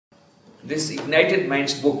this Ignited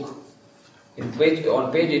Minds book, on page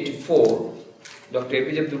 84, Dr.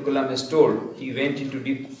 APJ Abdul Kalam is told he went into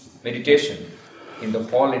deep meditation in the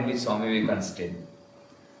hall in which Swami Vivekananda stayed.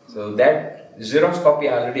 So that Xerox copy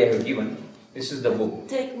already I have given. This is the book.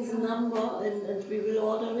 Taking the number and we will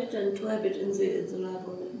order it and to have it in the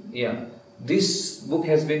library. Yeah. This book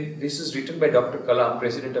has been, this is written by Dr. Kalam,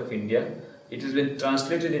 President of India. It has been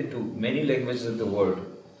translated into many languages of the world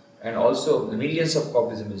and also millions of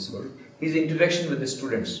copies in this world. His interaction with the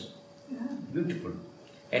students, beautiful.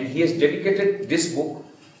 And he has dedicated this book,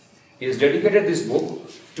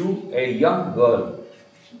 to a young girl.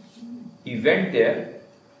 He went there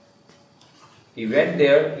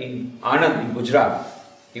in Anand in Gujarat.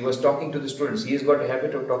 He was talking to the students. He has got a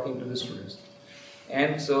habit of talking to the students.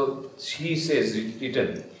 And so he says,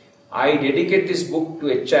 written, I dedicate this book to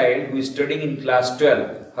a child who is studying in class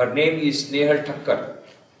 12. Her name is Snehal Thakkar.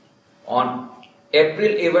 On April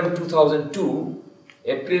 11,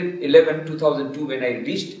 2002, when I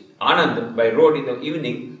reached Anand by road in the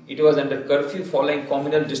evening, it was under curfew following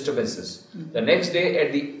communal disturbances. The next day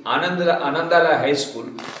at the Anandala High School,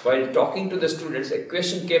 while talking to the students, a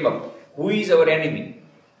question came up, who is our enemy?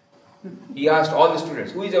 He asked all the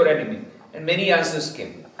students, who is our enemy? And many answers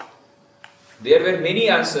came. There were many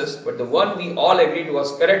answers, but the one we all agreed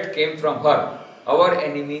was correct came from her. Our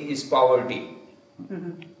enemy is poverty.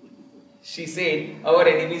 She said, our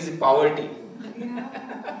enemy is poverty.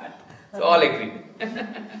 So all agreed.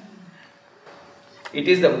 It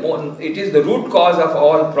is the root cause of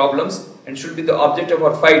all problems and should be the object of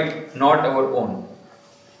our fight, not our own.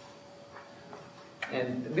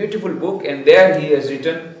 And beautiful book, and there he has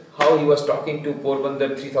written how he was talking to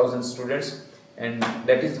Porbandar 3000 students, and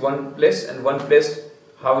that is one place, and one place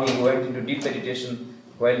how he went into deep meditation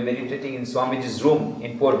while meditating in Swamiji's room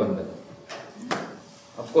in Porbandar.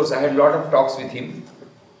 Of course, I had a lot of talks with him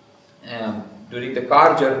during the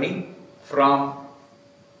car journey from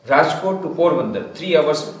Rajkot to Porbandar. 3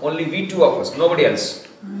 hours, only we two of us, nobody else.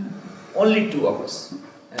 Only 2 of us.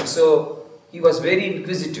 And so he was very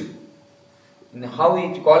inquisitive in how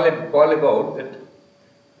he call about that.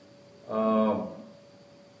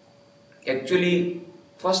 Actually,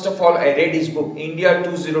 first of all, I read his book, India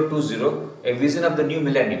 2020, A Vision of the New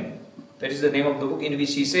Millennium. That is the name of the book, in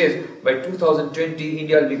which he says, by 2020,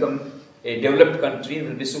 India will become a developed country,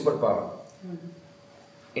 will be superpower.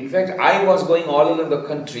 In fact, I was going all over the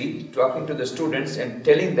country, talking to the students and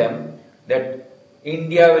telling them that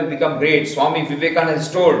India will become great. Swami Vivekananda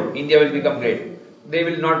has told India will become great. They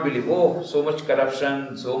will not believe, oh, so much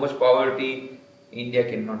corruption, so much poverty, India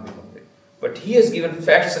cannot become great. But he has given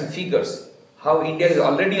facts and figures, how India is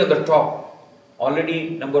already on the top,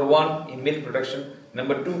 already number 1 in milk production,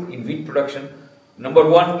 number 2 in wheat production, number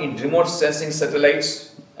 1 in remote sensing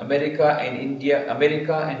satellites. America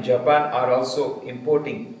and Japan are also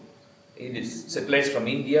importing satellites from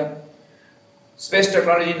India. Space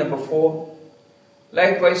technology, number 4.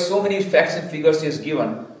 Likewise, so many facts and figures he has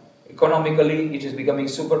given. Economically, it is becoming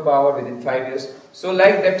superpower within 5 years. So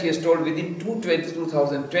like that, he has told within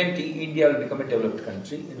 2020, India will become a developed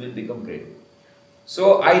country and will become great.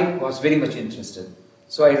 So I was very much interested.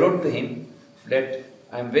 So I wrote to him that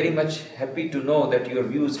I am very much happy to know that your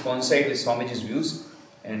views coincide with Swamiji's views,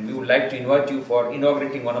 and we would like to invite you for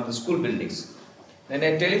inaugurating one of the school buildings. Then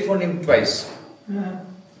I telephoned him twice.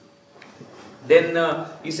 Then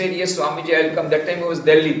he said, yes, Swamiji, I will come. That time he was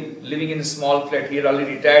Delhi, living in a small flat. He had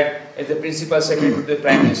already retired as the principal secretary to the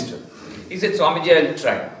Prime Minister. He said, Swamiji, I will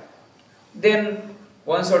try. Then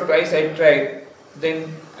once or twice I tried.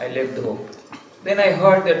 Then I left the hope. Then I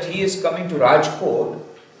heard that he is coming to Rajkot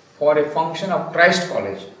for a function of Christ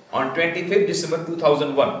College on 25th December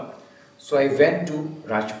 2001. So I went to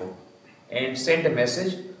Rajkot and sent a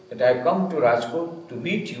message that I have come to Rajkot to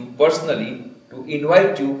meet you personally, to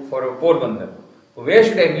invite you for a Porbandar. Where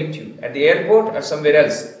should I meet you? At the airport or somewhere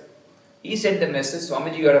else? He sent the message,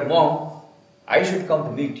 Swamiji, you are a monk, I should come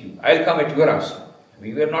to meet you. I will come at your house.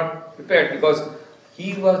 We were not prepared because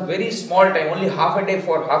he was very small time, only half a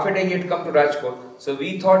day he had come to Rajkot. So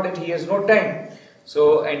we thought that he has no time.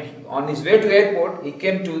 So, and on his way to airport, he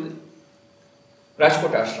came to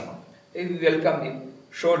Rajkot Ashrama. We welcomed him,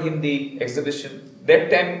 showed him the exhibition.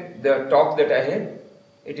 That time, the talk that I had,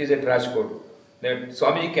 it is at Rajkot. That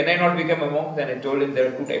Swamiji, can I not become a monk? Then I told him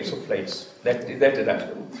there are 2 types of flights. That is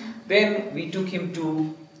Rajkot. Then we took him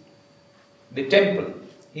to the temple.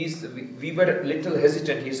 We were a little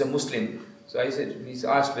hesitant. He is a Muslim. So he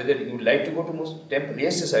asked whether you would like to go to Muslim temple.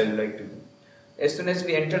 Yes, I would like to go. As soon as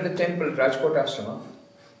we entered the temple, Rajkot Ashrama,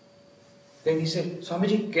 then he said,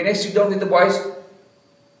 Swamiji, can I sit down with the boys?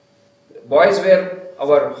 Boys were,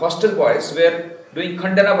 our hostel boys were doing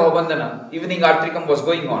Khandana Bhavabandhana. Evening Artrikam was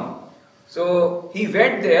going on. So he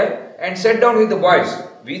went there and sat down with the boys.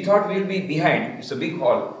 We thought we'll be behind. It's a big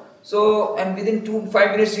hall. So, and within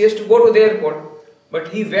 5 minutes he has to go to the airport. But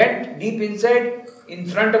he went deep inside, in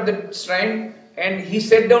front of the shrine, and he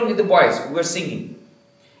sat down with the boys who were singing.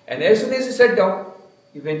 And as soon as he sat down,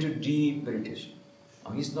 he went to deep meditation.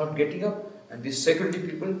 Now he's not getting up, and these security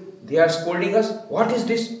people, they are scolding us. What is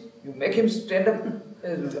this? You make him stand up.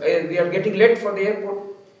 We are getting late for the airport.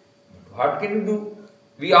 What can you do?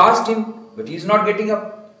 We asked him, but he is not getting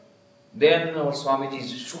up. Then our Swamiji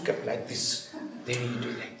shook up like this. Then he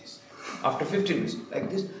did like this. After 15 minutes, like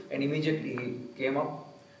this, and immediately he came up,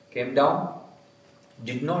 came down,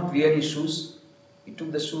 did not wear his shoes. He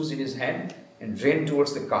took the shoes in his hand and ran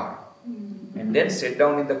towards the car. And then sat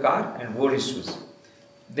down in the car and wore his shoes.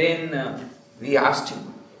 Then we asked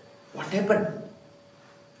him, what happened?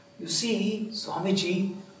 You see,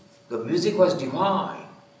 Swamiji, the music was divine.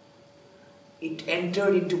 It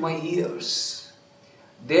entered into my ears.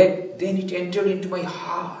 Then it entered into my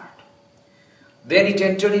heart. Then it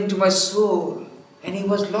entered into my soul. And he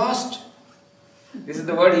was lost. This is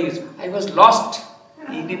the word he used. I was lost.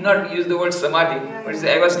 He did not use the word samadhi, but he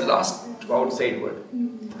said, I was lost, outside word.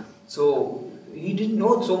 So he didn't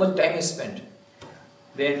know so much time I spent.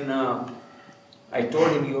 Then I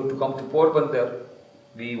told him, you have to come to Porbandar.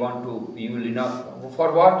 You will inaugurate.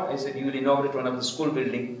 For what? I said, you will inaugurate one of the school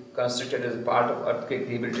building constructed as a part of earthquake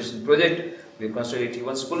rehabilitation project. We constructed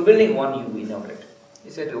one school building, one you inaugurate. He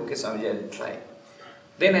said, okay, Swamiji, I will try.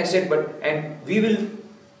 Then I said, and we will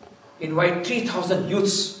invite 3,000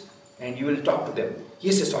 youths and you will talk to them.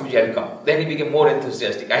 Yes, yes, Swamiji, I will come. Then he became more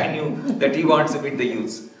enthusiastic. I knew that he wants to meet the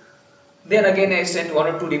youths. Then again I sent 1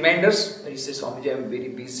 or 2 reminders. He said, Swamiji, I am very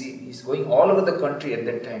busy. He's going all over the country at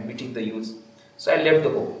that time, meeting the youths. So I left the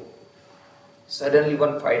home. Suddenly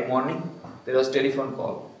one fine morning, there was a telephone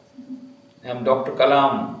call. I am Dr.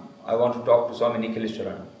 Kalam. I want to talk to Swami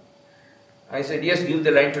Nikhileswaranandaji. I said, yes, give the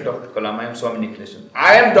line to Dr. Kalam. I am Swami Nikhileswaranandaji.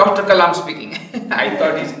 I am Dr. Kalam speaking. I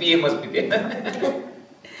thought his PA must be there.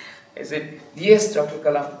 I said, yes, Dr.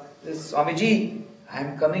 Kalam. Swamiji, I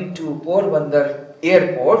am coming to Porbandar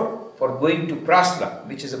airport for going to Prasla,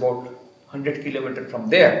 which is about 100 kilometers from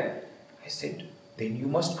there. I said, then you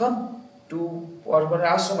must come to Porbandar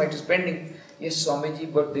ashram. It is pending. Yes,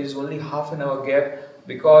 Swamiji, but there is only half an hour gap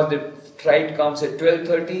because the flight comes at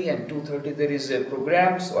 12:30 and 2:30 there is a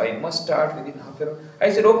program, so I must start within half an hour.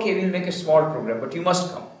 I said, okay, we will make a small program, but you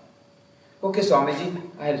must come. Okay, Swamiji,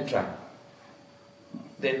 I will try.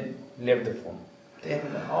 Then left the phone. Then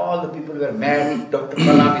all the people were mad. Dr.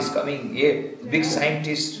 Kalam is coming, a big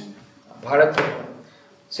scientist, Bharat.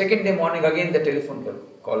 Second day morning, again the telephone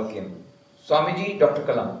call came. Swamiji, Dr.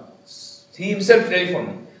 Kalam. He himself telephoned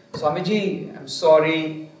me. Swamiji, I'm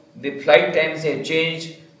sorry, the flight times have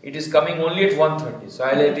changed. It is coming only at 1:30. So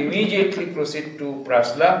I'll have to immediately proceed to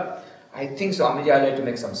Prasla. I think, Swamiji, I'll have to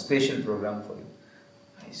make some special program for you.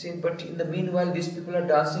 I said, but in the meanwhile, these people are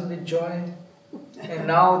dancing with joy. And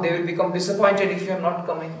now they will become disappointed if you are not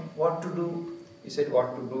coming. What to do? He said,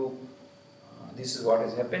 what to do? This is what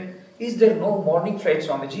has happened. Is there no morning flight,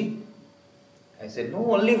 Swamiji? I said,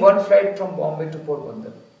 no, only one flight from Bombay to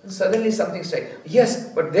Porbandar. And suddenly something struck.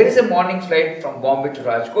 Yes, but there is a morning flight from Bombay to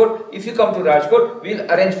Rajkot. If you come to Rajkot, we will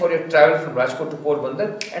arrange for your travel from Rajkot to Porbandar,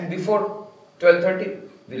 and before 12:30,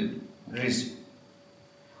 we will reach.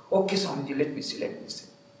 Okay, Swamiji, let me see.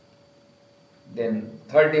 Then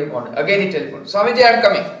third day morning, again he telephoned. Swamiji, I am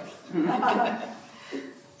coming.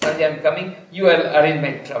 Swamiji, I am coming. You will arrange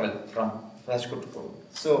my travel from Rajkot to Porbandar.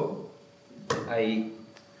 So I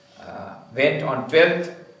went on 12th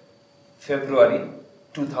February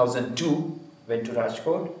 2002, went to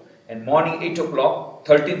Rajkot, and morning 8 o'clock,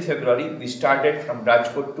 13th February, we started from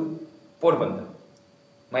Rajkot to Porbandar.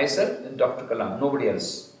 Myself and Dr. Kalam, nobody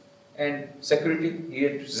else. And security, he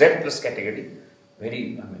had Z plus category,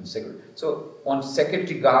 security. So, one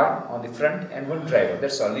security guard on the front and one driver,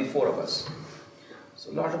 that's only 4 of us.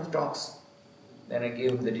 So, lot of talks. Then I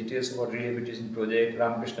gave him the details about rehabilitation project,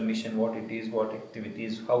 Ramakrishna mission, what it is, what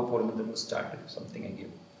activities, how Porbandar was started, something I gave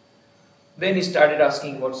him. Then he started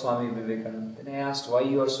asking about Swami Vivekananda. Then I asked, why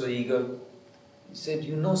you are so eager? He said,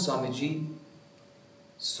 you know, Swamiji,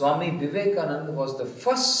 Swami Vivekananda was the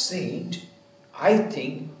first saint, I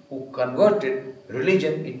think, who converted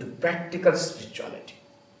religion into practical spirituality.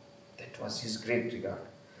 That was his great regard.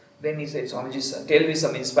 Then he said, Swamiji, tell me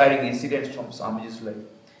some inspiring incidents from Swamiji's life.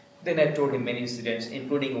 Then I told him many incidents,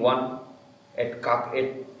 including one at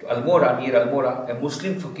Almora, near Almora, a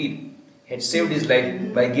Muslim fakir had saved his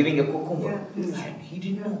life by giving a cucumber. And he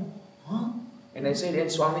didn't know. And I said, and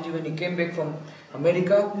Swamiji, when he came back from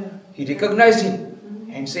America, he recognized him.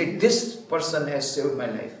 and said, this person has saved my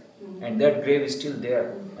life. And that grave is still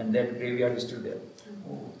there, and that graveyard is still there.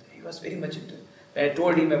 Oh, he was very much into it. And I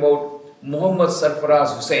told him about Muhammad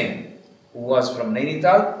Sarfaraz Hussain, who was from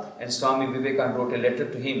Nainital, and Swami Vivekananda wrote a letter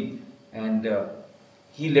to him, and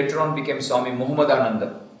he later on became Swami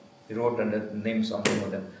Muhammadananda. He wrote under the name Swami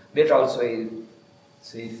Muhammadananda. That also I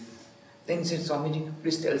say. Then he said, Swamiji,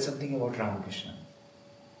 please tell something about Ramakrishna.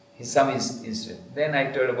 Some incident. Then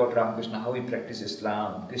I told about Ramakrishna, how he practiced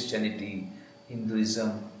Islam, Christianity,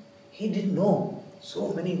 Hinduism. He didn't know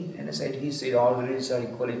so many, and I said, he said all religions are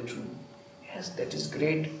equally true. Yes, that is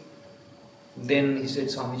great. Then he said,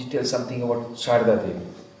 Swamiji, tell something about Sharda Devi.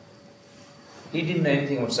 He didn't know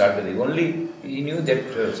anything about Sharda Devi. Only he knew that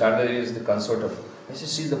Sharda Devi is the consort of, I said,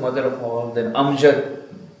 she is the mother of all. Then Amjad,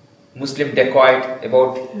 Muslim dacoit,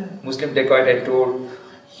 about Muslim dacoit I told.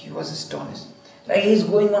 He was astonished. Like he is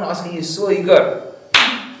going on asking, he is so eager.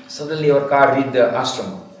 Suddenly our car reached the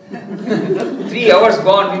ashram. 3 hours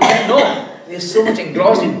gone, we didn't know. We are so much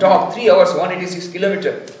engrossed in talk. 3 hours, 186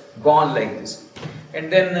 kilometers, gone like this.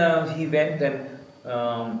 And then he went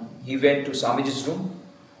to Swamiji's room,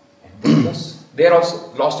 and he was there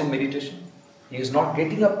also, lost in meditation. He is not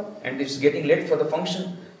getting up, and it's getting late for the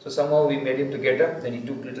function. So somehow we made him to get up, then he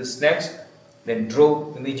took little snacks, then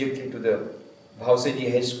drove immediately to the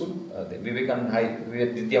Bhavseji High School, the Vivekananda High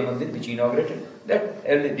Vidya Mandir, which he inaugurated. That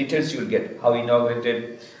early details you will get, how he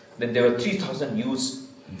inaugurated. Then there were 3,000 youths,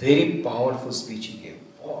 very powerful speech he gave.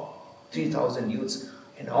 Wow, 3,000 youths,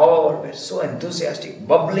 and all were so enthusiastic,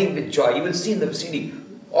 bubbling with joy. You will see in the CD,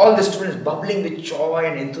 all the students bubbling with joy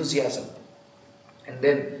and enthusiasm. And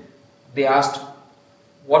then they asked,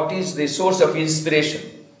 what is the source of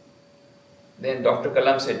inspiration? Then Dr.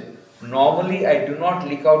 Kalam said, normally I do not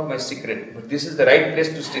leak out my secret, but this is the right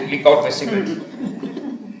place to leak out my secret.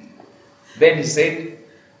 Then he said,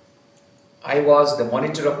 I was the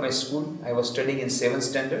monitor of my school. I was studying in 7th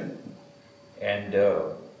standard, and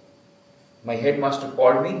my headmaster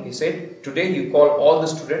called me. He said, today you call all the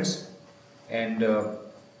students, and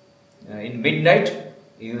in midnight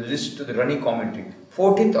you will listen to the running commentary.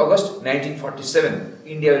 14th August 1947,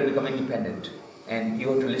 India will become independent, and you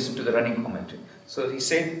have to listen to the running commentary. So he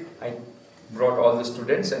said, I brought all the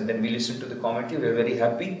students, and then we listened to the commentary. We were very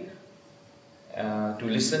happy to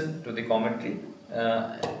listen to the commentary.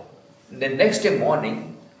 The next day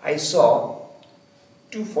morning, I saw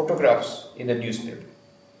 2 photographs in the newspaper.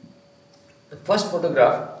 The first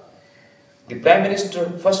photograph, the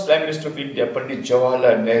first Prime Minister of India, Pandit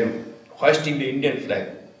Jawaharlal Nehru, hoisting the Indian flag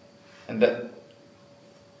and the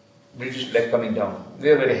British flag coming down. We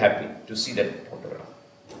were very happy to see that photograph.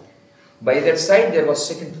 By that side, there was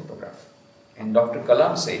second photograph. And Dr.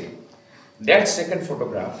 Kalam said, that second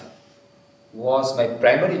photograph was my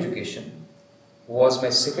primary education, was my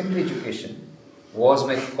secondary education, was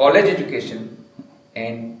my college education,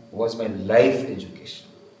 and was my life education.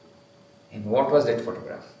 And what was that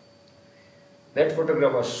photograph? That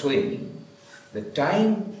photograph was showing the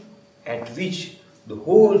time at which the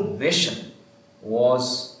whole nation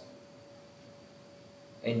was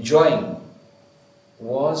enjoying,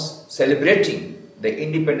 was celebrating the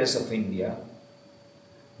independence of India.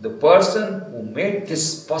 The person who made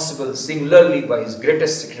this possible singularly by his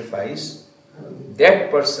greatest sacrifice,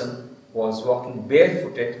 that person was walking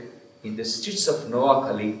barefooted in the streets of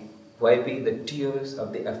Noakhali, wiping the tears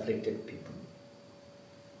of the afflicted people.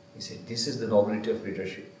 He said, this is the nobility of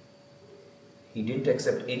leadership. He didn't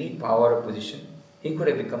accept any power or position. He could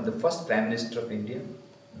have become the first Prime Minister of India.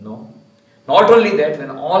 No. Not only that, when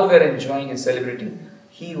all were enjoying and celebrating,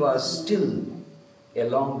 he was still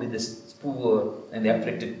along with the poor and the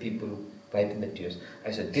afflicted people wiping the tears.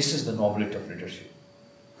 I said, this is the nobility of leadership.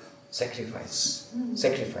 Sacrifice,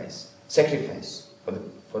 sacrifice, sacrifice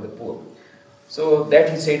for the poor. So that,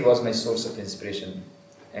 he said, was my source of inspiration.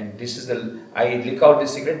 And this is I leak out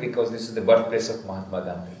this secret because this is the birthplace of Mahatma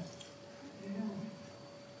Gandhi.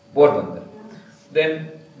 Porbandar.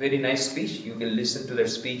 Then, very nice speech. You can listen to that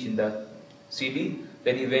speech in the CD.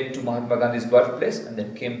 Then he went to Mahatma Gandhi's birthplace and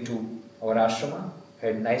then came to our ashrama,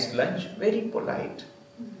 had nice lunch, very polite.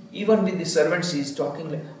 Even with the servants, he is talking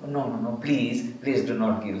like, oh, no, please do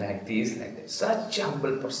not give like this, like that. Such a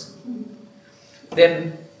humble person.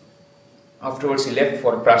 Then, afterwards he left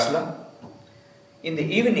for Prasla. In the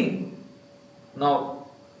evening, now,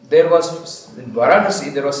 there was, in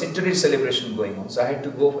Varanasi, there was centenary celebration going on. So I had to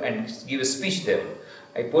go and give a speech there.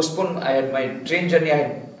 I postponed, I had my train journey, I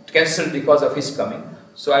had cancelled because of his coming.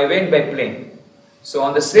 So I went by plane. So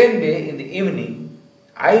on the same day, in the evening,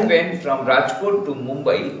 I went from Rajkot to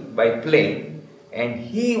Mumbai by plane, And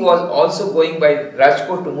he was also going by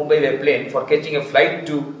Rajkot to Mumbai by plane for catching a flight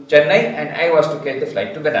to Chennai, and I was to catch the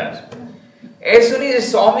flight to Banaras. As soon as I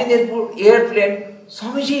saw me in the airplane,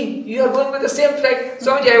 Swamiji, you are going with the same flight.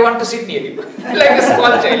 Swamiji, I want to sit near you. Like a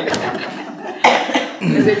small child.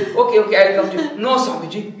 He said, okay, I'll come to you. No,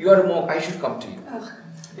 Swamiji, you are a monk, I should come to you.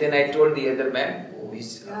 Then I told the other man, oh,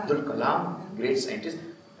 he's Abdul Kalam, great scientist.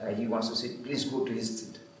 He wants to sit, please go to his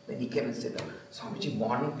seat. Then he came and said, Swamiji,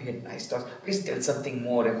 morning we had nice talks. Please tell something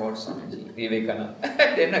more about Swamiji, Vivekananda.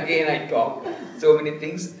 Then again I talked so many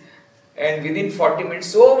things. And within 40 minutes,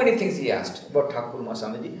 so many things he asked about Thakur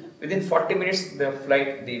Swamiji. Within 40 minutes, the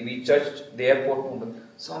flight, we touched the airport.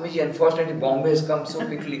 Swamiji, unfortunately, Bombay has come so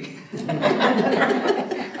quickly.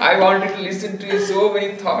 I wanted to listen to his so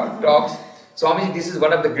many talks. Swamiji, this is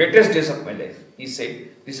one of the greatest days of my life. He said,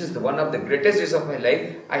 this is one of the greatest days of my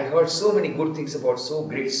life. I heard so many good things about so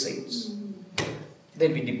great saints.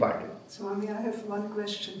 Then we departed. Swami, I have one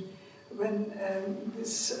question. When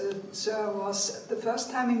this sir was the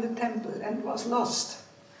first time in the temple and was lost,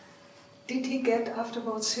 did he get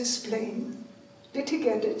afterwards his plane? Did he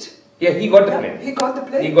get it? Yeah, he got the plane. He got the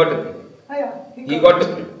plane? He got the plane. Oh, yeah. He got the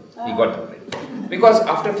plane. He got the plane. Because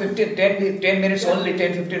after 10 minutes, only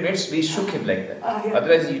 10-15 minutes, we shook him like that. Yeah.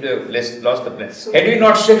 Otherwise, he would have lost the plane. So, had we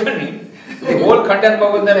not shaken him, the whole Khandan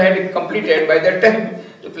Pavandar had it completed. By that time,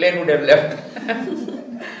 the plane would have left.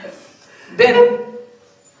 Then,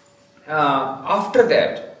 after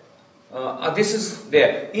that, this is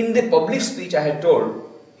there. In the public speech, I had told,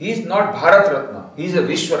 he is not Bharat Ratna, he is a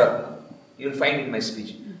Vishwa Ratna. You will find in my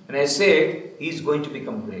speech. And I said, he is going to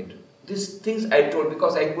become great. These things I told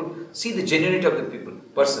because I could see the genuinity of the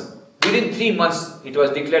person. Within 3 months, it was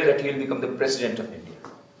declared that he will become the President of India.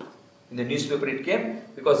 In the newspaper it came,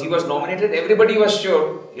 because he was nominated, everybody was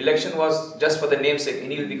sure, election was just for the namesake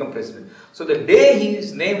and he will become President. So the day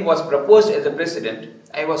his name was proposed as the President,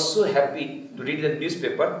 I was so happy to read the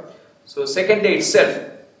newspaper. So second day itself,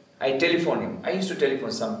 I telephoned him. I used to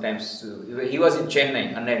telephone sometimes. He was in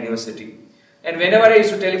Chennai, Anna University. And whenever I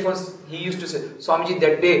used to telephone, he used to say, Swamiji,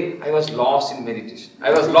 that day I was lost in meditation.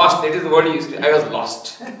 I was lost, that is the word he used to, I was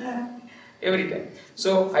lost. Every time.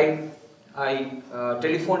 So I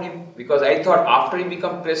telephoned him because I thought after he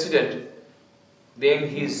become President, then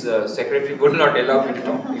his secretary would not allow me to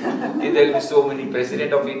talk to him. There will be so many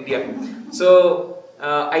President of India. So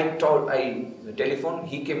I telephoned.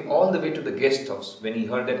 He came all the way to the guest house when he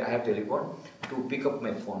heard that I have telephoned to pick up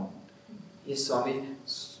my phone. Yes, Swami.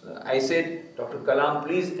 I said, Dr. Kalam,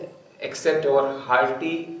 please accept our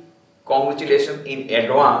hearty congratulations in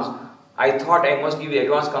advance. I thought I must give you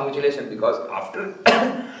advance congratulations because after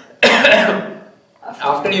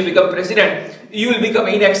you become President, you will become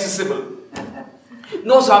inaccessible.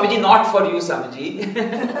 No, Swamiji, not for you, Swamiji.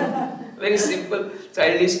 Very simple,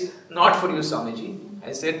 childish, not for you, Swamiji.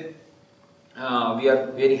 I said, we are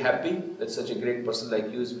very happy that such a great person like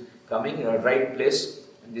you is coming in a right place.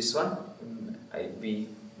 And this one, we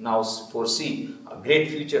now foresee a great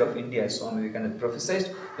future of India, as Swami Vivekananda prophesied.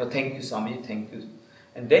 No, thank you, Swamiji, thank you.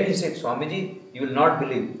 And then he said, Swamiji, you will not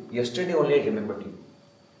believe, yesterday only I remembered you.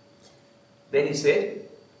 Then he said,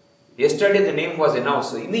 yesterday the name was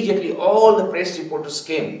announced, so immediately all the press reporters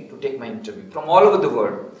came to take my interview from all over the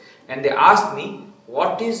world. And they asked me,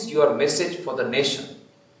 what is your message for the nation?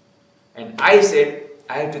 And I said,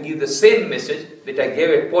 I have to give the same message that I gave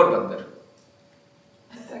at Porbandar.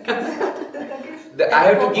 I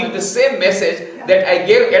have to give the same message that I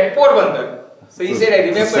gave at Porbandar. So he said, I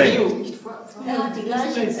remember you.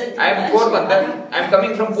 I am Porbandar. I am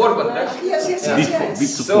coming from Porbandar.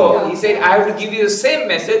 Yes. So he said, I have to give you the same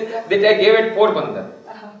message that I gave at Porbandar.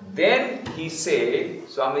 Then he said,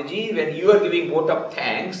 Swamiji, when you are giving vote of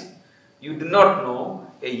thanks, you do not know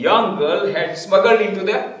a young girl had smuggled into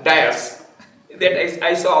the dais. That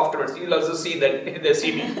I saw afterwards. You will also see that in the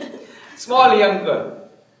CD. Small young girl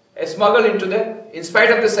smuggled into in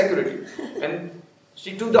spite of the security. And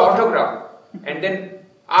she took the autograph and then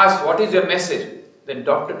asked, what is your message? Then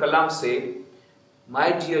Dr. Kalam said,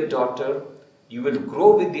 my dear daughter, you will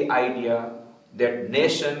grow with the idea that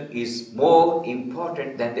nation is more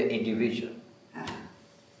important than the individual.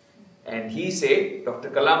 And he said, Dr.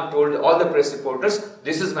 Kalam told all the press reporters,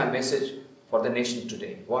 this is my message for the nation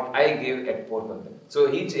today, what I gave at Porbandar.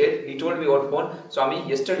 So he told me over phone, Swami,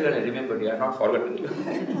 yesterday when I remembered you, I have not forgotten you.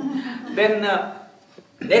 Then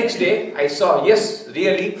next day I saw, yes,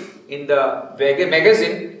 really, in the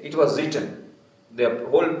magazine, it was written. The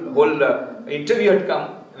whole interview had come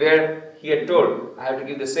where he had told, I have to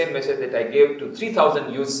give the same message that I gave to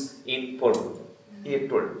 3,000 youths in Porbandar. He had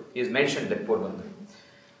told, he has mentioned that Porbandar.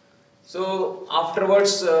 So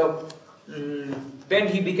afterwards, Then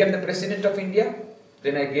he became the President of India.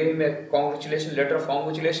 Then I gave him a letter of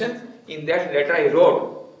congratulation. In that letter I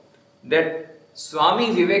wrote that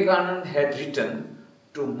Swami Vivekananda had written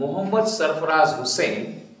to Muhammad Sarfaraz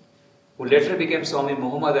Hussain, who later became Swami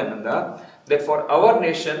Muhammadananda, that for our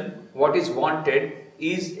nation what is wanted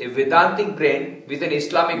is a Vedantic brain with an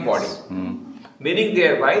Islamic body. Meaning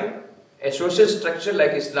thereby a social structure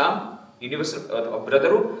like Islam, universal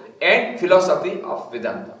brotherhood, and philosophy of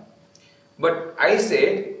Vedanta. But I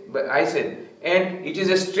said, and it is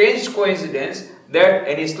a strange coincidence that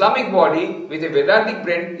an Islamic body with a Vedantic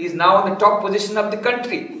brain is now in the top position of the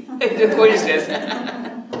country. It's a coincidence.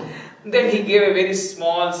 Then he gave a very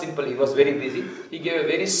small, simple, he was very busy, he gave a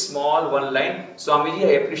very small one line, Swamiji,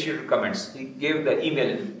 I appreciate your comments. He gave the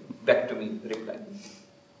email back to me, reply.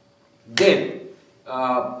 Then,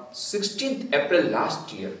 16th April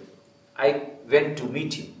last year, I went to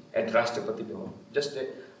meet him at Rashtrapati Bhavan.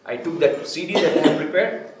 I took that CD that I had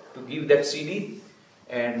prepared to give that CD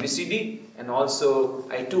and VCD, and also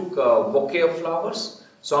I took a bouquet of flowers,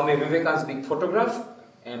 Swami Vivekananda's big photograph,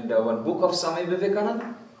 and one book of Swami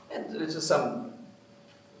Vivekananda, and there is some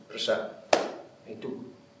prasad I took.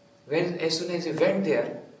 As soon as I went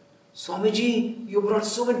there, Swamiji, you brought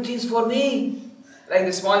so many things for me, like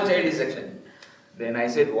a small child is actually. Then I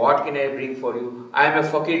said, what can I bring for you? I am a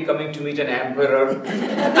fakir coming to meet an emperor.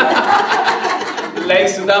 Like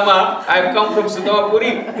Sudama, I have come from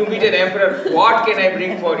Sudamapuri to meet an emperor. What can I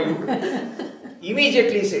bring for you?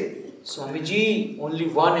 Immediately said, Swamiji, only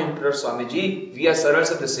one emperor, Swamiji. We are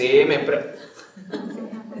servants of the same emperor.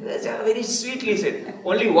 Very sweetly said,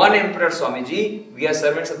 only one emperor, Swamiji. We are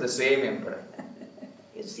servants of the same emperor.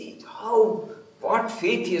 You see what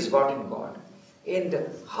faith he has got in God. And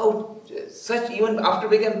how such, even after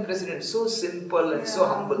becoming president, so simple and so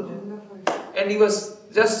humble. And he was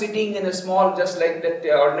just sitting in a small, just like that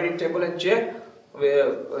ordinary table and chair,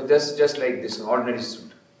 where just like this, ordinary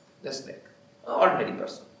suit, just like an ordinary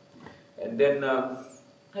person. And then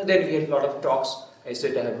we had a lot of talks. I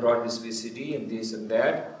said, I have brought this VCD and this and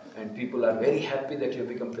that, and people are very happy that you have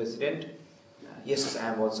become president. Yes, I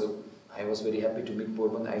am also. I was very happy to meet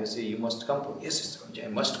Porbandar. I would say, you must come. Yes, I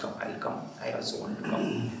must come. I'll come. I also want to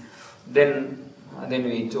come. Then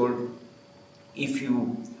we told,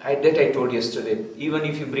 I told yesterday, even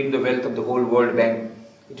if you bring the wealth of the whole World Bank,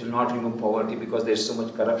 it will not remove poverty because there is so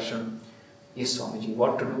much corruption. Yes, Swamiji,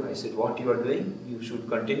 what to do? I said, what you are doing, you should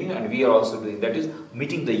continue, and we are also doing. That is,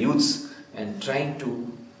 meeting the youths and trying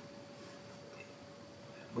to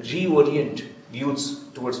reorient youths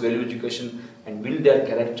towards value education and build their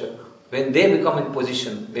character. When they become in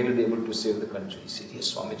position, they will be able to save the country. He said,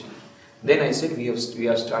 yes, Swamiji. Then I said, we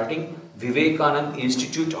are starting Vivekananda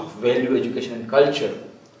Institute of Value Education and Culture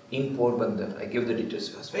in Porbandar. I gave the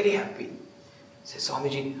details. I was very happy. He said,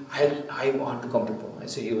 Swamiji, I want to come to Porbandar. I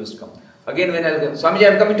said, you must come. Again, when I will come, Swamiji, I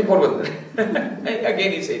am coming to Porbandar.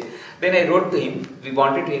 Again he said. Then I wrote to him. We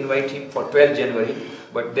wanted to invite him for 12th January.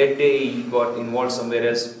 But that day he got involved somewhere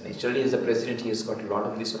else. Naturally, as the president, he has got a lot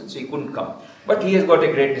of this one, so he couldn't come. But he has got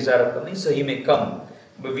a great desire of coming, so he may come.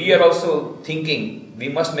 But we are also thinking, we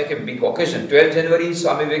must make a big occasion. 12th January is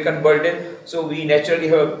Swami Vivekananda's birthday, so we naturally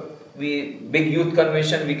have big youth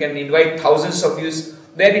convention, we can invite thousands of youths.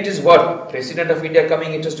 Then it is what? President of India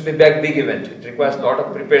coming, it has to be a big event. It requires a lot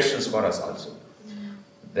of preparations for us also.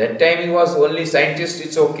 That time he was only scientist,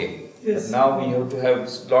 it's okay. Yes. But now we have to have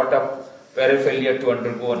a lot of paraphernalia to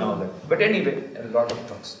undergo and all that. But anyway, a lot of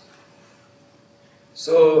talks.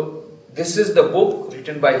 So, this is the book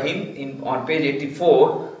written by him on page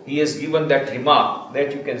 84. He has given that remark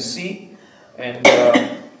that you can see. And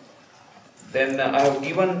then I have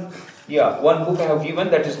given, one book I have given,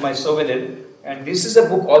 that is my souvenir. And this is a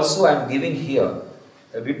book also I am giving here.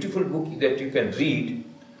 A beautiful book that you can read.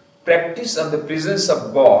 Practice on the Presence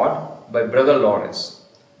of God by Brother Lawrence.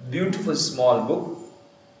 Beautiful small book.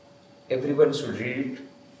 Everyone should read it.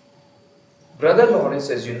 Brother Lawrence,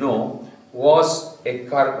 as you know, was a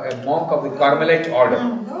monk of the Carmelite order.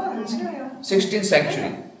 16th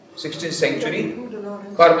century,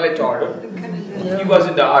 Carmelite order. He was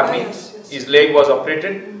in the army. His leg was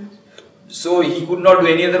operated. So he could not do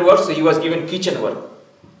any other work, so he was given kitchen work.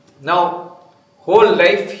 Now, whole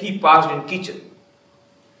life he passed in kitchen.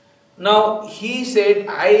 Now, he said,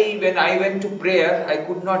 when I went to prayer, I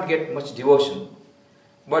could not get much devotion.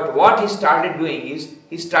 But what he started doing is,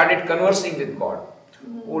 he started conversing with God.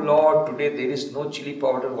 Oh Lord, today there is no chili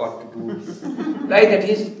powder, what to do? Like that,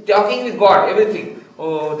 he is talking with God, everything.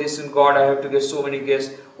 Oh, this and God, I have to get so many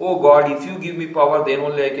guests. Oh God, if you give me power, then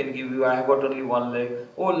only I can give you. I have got only one leg.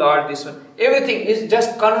 Oh Lord, this one. Everything is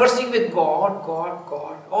just conversing with God,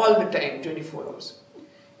 all the time, 24 hours.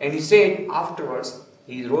 And he said afterwards,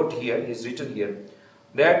 he wrote here, he's written here,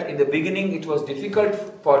 that in the beginning it was difficult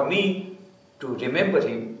for me to remember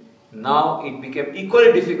him. Now it became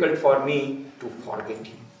equally difficult for me to forget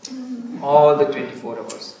him. All the 24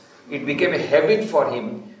 hours. It became a habit for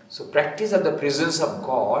him. So practice of the presence of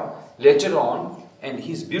God later on, and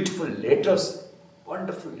his beautiful letters,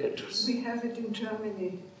 wonderful letters. We have it in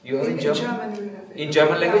Germany. You have in German? German we have it. In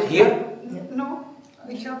German language here? Ja. No,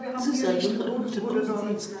 ich glaube, wir haben Das ist hier ja nicht. gut. Oder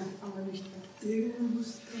Lorenz, nein, haben wir nicht.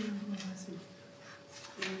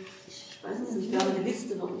 Ich weiß es nicht, wir haben die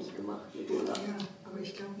Liste noch nicht gemacht mit Urlaub. Ja, aber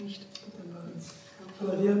ich glaube nicht.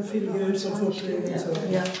 Aber die haben viel Geld zum Vorschlägen.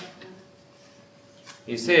 Ja.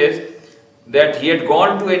 He says that he had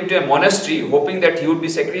gone into a monastery hoping that he would be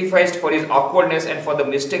sacrificed for his awkwardness and for the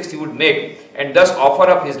mistakes he would make, and thus offer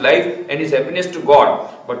up his life and his happiness to God.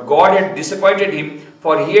 But God had disappointed him,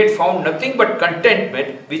 for he had found nothing but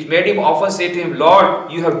contentment, which made him often say to him,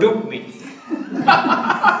 Lord, you have duped me.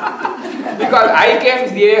 Because I came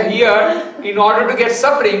here in order to get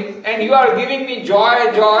suffering, and you are giving me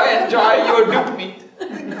joy, joy and joy, you have duped me.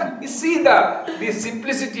 You see the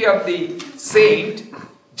simplicity of the saint.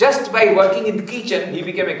 Just by working in the kitchen, he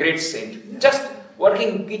became a great saint. Just working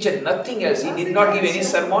in the kitchen, nothing else. He did not give any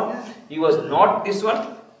sermon. He was not this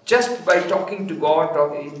one. Just by talking to God,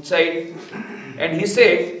 talking inside. And he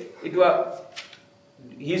said, it was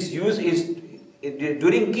his use is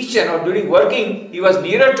during kitchen or during working, he was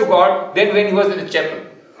nearer to God than when he was in the chapel.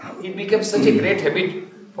 It became such a great habit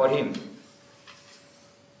for him.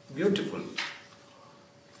 Beautiful.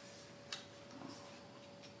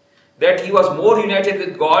 That he was more united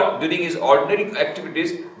with God during his ordinary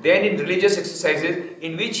activities than in religious exercises,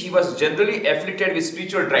 in which he was generally afflicted with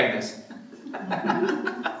spiritual dryness.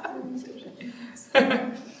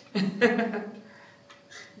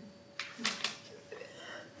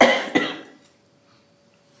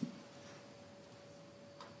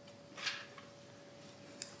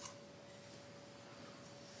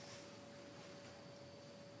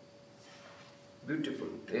 Beautiful.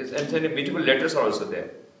 Yes, and then beautiful letters are also there.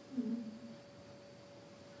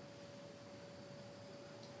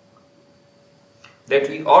 That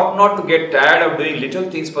we ought not to get tired of doing little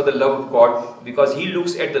things for the love of God, because He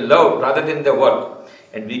looks at the love rather than the work.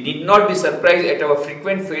 And we need not be surprised at our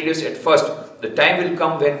frequent failures at first. The time will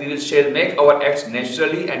come when we shall make our acts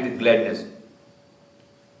naturally and with gladness.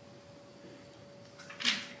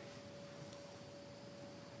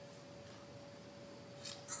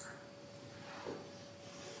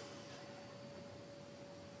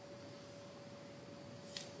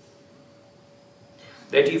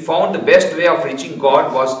 That he found the best way of reaching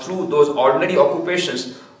God was through those ordinary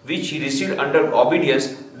occupations which he received under obedience,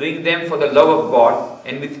 doing them for the love of God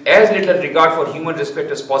and with as little regard for human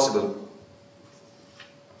respect as possible.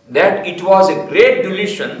 That it was a great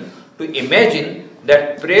delusion to imagine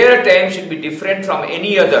that prayer time should be different from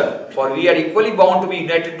any other, for we are equally bound to be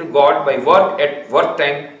united to God by work at work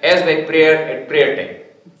time as by prayer at prayer time.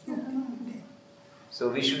 So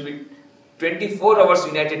we should be 24 hours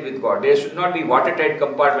united with God. There should not be watertight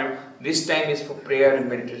compartment. This time is for prayer and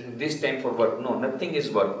meditation. This time for work. No, nothing is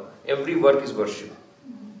work. Every work is worship.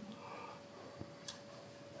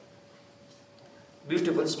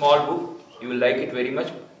 Beautiful small book. You will like it very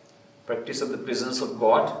much. Practice of the presence of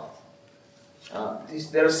God.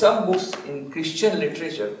 There are some books in Christian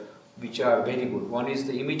literature which are very good. One is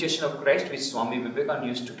The Imitation of Christ, which Swami Vivekananda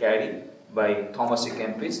used to carry, by Thomas A.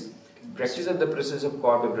 Kempis. Practice of the Presence of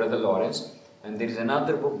God by Brother Lawrence. And there is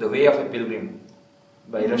another book, The Way of a Pilgrim,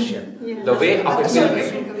 by Russian. Yeah. The Way of a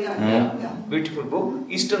Pilgrim. Yeah. Beautiful book.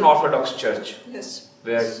 Eastern Orthodox Church, Yes.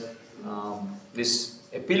 where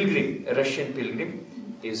a pilgrim, a Russian pilgrim,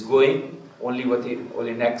 is going only with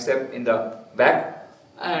only neck step in the back,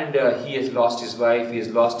 and he has lost his wife, he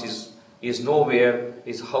is nowhere,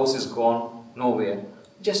 his house is gone, nowhere.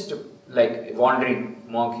 Just like a wandering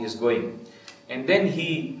monk, he is going. And then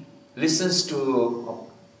he listens to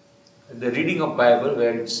the reading of Bible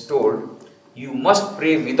where it's told, you must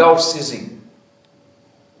pray without ceasing.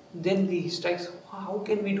 Then he strikes, how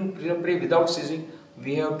can we pray without ceasing?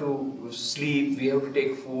 We have to sleep, we have to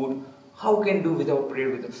take food. How can do without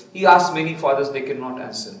prayer? He asked many fathers, they cannot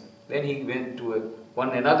answer. Then he went to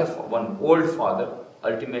one old father.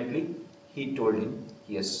 Ultimately, he told him,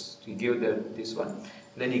 yes, he gave this one.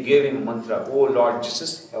 Then he gave him a mantra, Oh Lord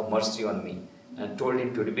Jesus, have mercy on me, and told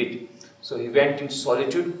him to repeat. So he went in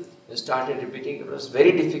solitude, started repeating. It was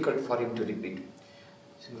very difficult for him to repeat.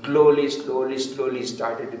 Slowly he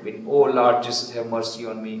started repeating, Oh Lord Jesus, have mercy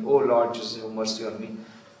on me. Oh Lord Jesus, have mercy on me.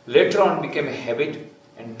 Later on it became a habit,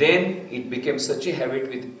 and then it became such a habit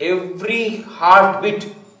with every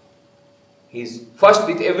heartbeat. He's first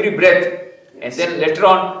with every breath, and then later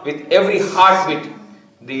on with every heartbeat,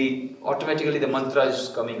 automatically the mantra is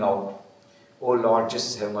coming out. Oh Lord,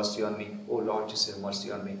 just have mercy on me. Oh Lord, just have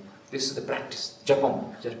mercy on me. This is the practice.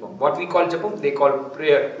 Japam. Japam. What we call japam, they call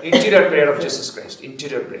prayer, interior prayer of Jesus Christ.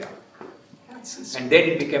 Interior prayer. And then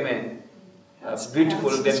it became a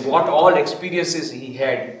beautiful. Then what all experiences he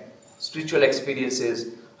had, spiritual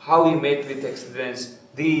experiences, how he met with experience,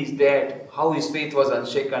 these, that, how his faith was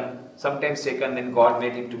unshaken, sometimes shaken, then God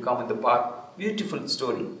made him to come in the path. Beautiful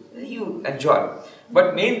story. You enjoy.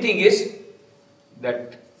 But main thing is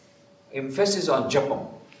that emphasis on japam.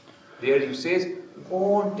 There you say,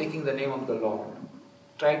 go on taking the name of the Lord.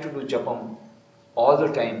 Try to do japam all the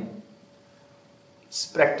time. It's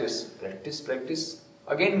practice, practice, practice.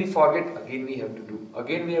 Again we forget, again we have to do.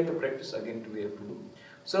 Again we have to practice, again we have to do.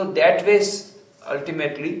 So that way,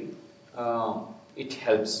 ultimately, it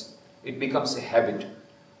helps. It becomes a habit.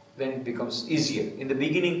 Then it becomes easier. In the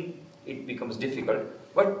beginning, it becomes difficult.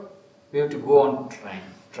 But we have to go on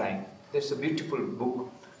trying. There's a beautiful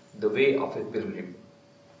book, The Way of a Pilgrim.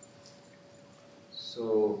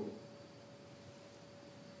 So,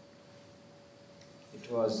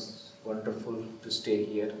 it was wonderful to stay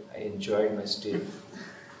here. I enjoyed my stay.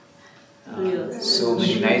 So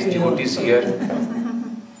many nice devotees here.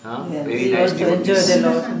 Very nice devotees.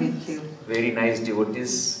 Very nice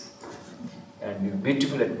devotees. And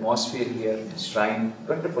beautiful atmosphere here, the shrine,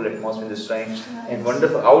 wonderful atmosphere in the shrine, and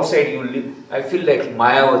wonderful outside you live. I feel like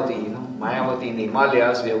Mayavati, Mayavati in the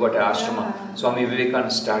Himalayas, we have got an ashrama. Swami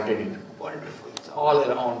Vivekananda started it. Wonderful. It's all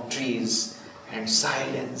around trees and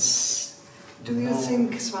silence. Do you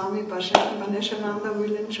think Swami Ganeshananda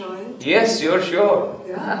will enjoy it? Yes, you're sure.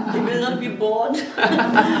 Yeah. He will not be bored.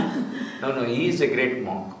 No, he is a great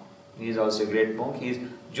monk. He is also a great monk. He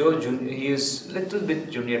is little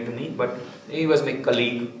bit junior to me, but he was my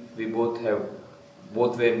colleague. We both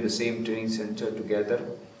were in the same training center together.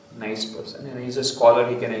 Nice person, and he's a scholar.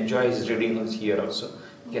 He can enjoy his reading here also.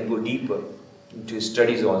 He can go deeper into his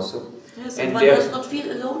studies also. Yes, and one does not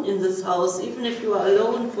feel alone in this house, even if you are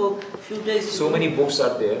alone for a few days. So many books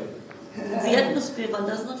are there. The atmosphere, one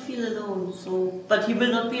does not feel alone. So, but he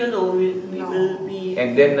will not be alone. We will be.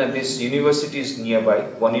 And then this university is nearby.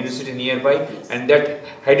 One university nearby, yes. And that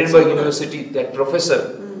Heidelberg University, that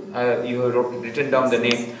professor, you have written down the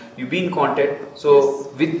name. You be in contact.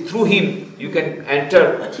 So yes. Through him, you can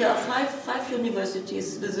enter. But here are five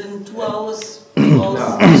universities within 2 hours.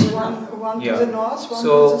 One to the north, one to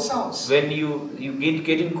the south. So when you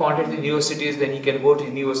get in contact with universities, then he can go to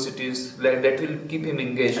universities. That will keep him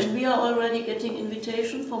engaged. And we are already getting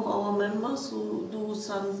invitation from our members who do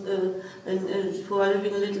some, who are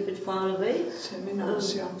living a little bit far away,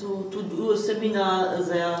 seminars, to do a seminar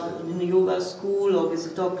there in a yoga school or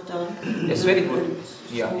with a doctor. That's very good.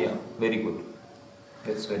 Yeah, very good.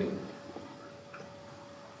 That's very good.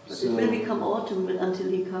 But it will become autumn until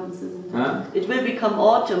he comes, isn't it? Huh? It will become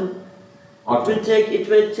autumn. It will take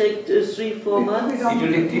 3-4 months. It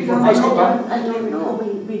will take 3-4 months to come? I don't know.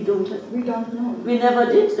 We don't know. We never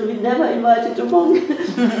did. We never invited a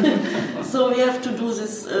monk. So we have to do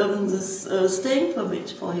this staying permit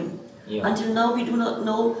for him. Yeah. Until now we do not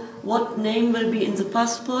know what name will be in the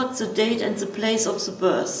passport, the date and the place of the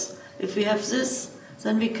birth. If we have this,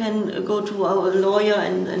 then we can go to our lawyer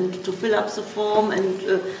and to fill up the form and.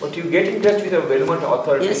 But you get in touch with a well-known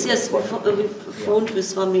authority. Yes. We phoned with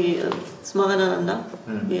Swami Smarananda.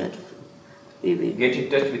 We get in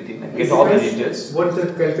touch with him and get all the details. What the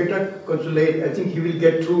Calcutta consulate? I think he will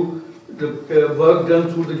get through the work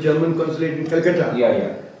done through the German consulate in Calcutta.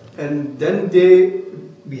 Yeah. And then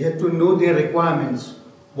we have to know their requirements.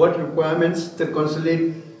 What requirements the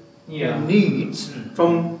consulate needs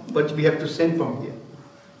from what we have to send from here.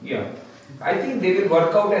 Yeah, I think they will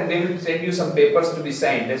work out and they will send you some papers to be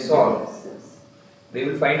signed, that's all. Yes. They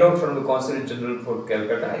will find out from the Consulate General for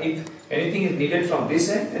Calcutta if anything is needed from this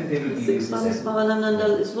end, and they will give this Swami end.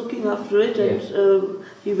 Smarananda is looking after it and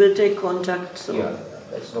he will take contact. So Yeah,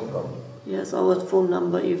 that's no problem. he has our phone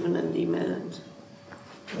number even and email. And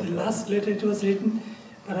the last letter it was written,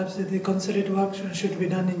 perhaps the consulate work should be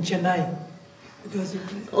done in Chennai. Because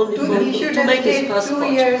only He should to have make his stayed 2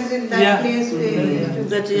 passport. years in that place.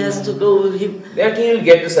 That he has to go. That he will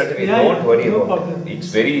get the certificate, don't worry about it. It's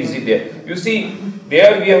very easy there. You see,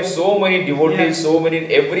 there we have so many devotees, so many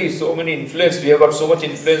influence. We have got so much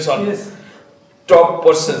influence on top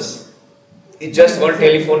persons. It's just one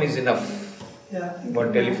telephone is enough. Yeah.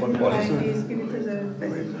 What telephone policy?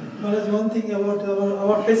 Maharaj, one thing about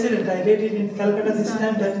our president, I read it in Calcutta this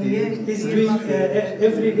time that he's doing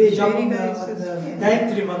every day jogging the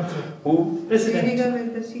Gayatri mantra. Who? President.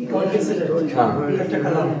 Our president. Dr.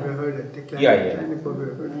 Kalam. Yeah.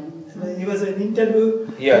 He was an interview.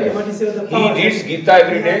 Yeah. What he said, the He power. reads Gita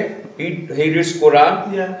every day. He reads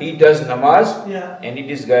Quran. Yeah. He does namaz. Yeah. And it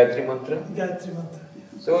is Gayatri mantra. Gayatri mantra.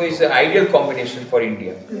 So it's an ideal combination for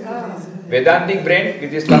India. Yeah. Vedantic brain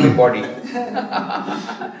with Islamic body.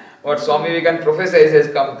 What Swami Vivekananda prophesies has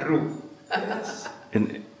come true. Yes.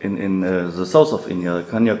 In the south of India,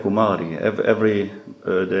 Kanyakumari, every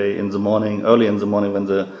day in the morning, early in the morning when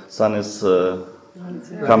the sun is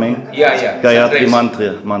coming, Yeah. Gayatri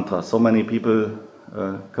Sunrise. mantra. So many people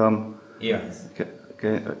come, Yeah.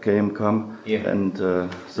 come, Yeah. and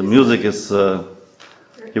the music is,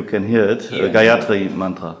 you can hear it, Yeah. Gayatri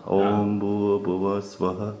mantra. Om Bhur Bhuva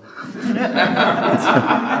Swaha.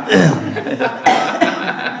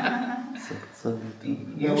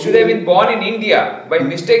 You should have been born in India. By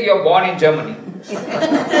mistake, you are born in Germany.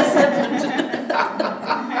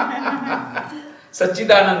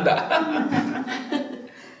 Satchidananda.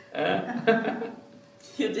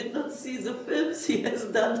 You did not see the films he has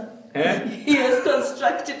done. Eh? He has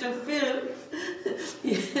constructed a film.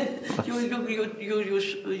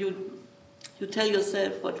 You tell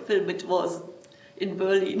yourself what film it was in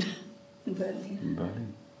Berlin.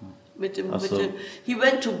 Berlin. He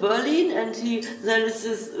went to Berlin and there is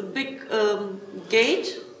this big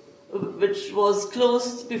gate which was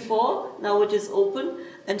closed before, now it is open,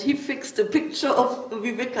 and he fixed a picture of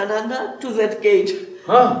Vivekananda to that gate.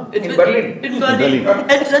 In Berlin? In Berlin.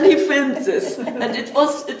 And then he filmed this. And it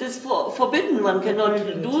is forbidden, one cannot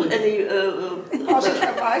do any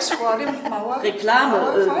Reklame,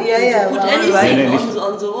 put anything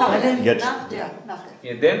on the wall.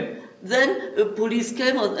 Then police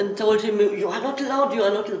came and told him, you are not allowed,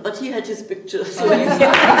 but he had his picture. So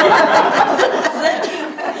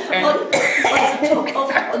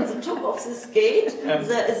on the top of this gate,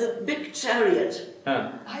 there is a big chariot.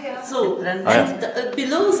 So, and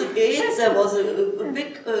below the gate there was a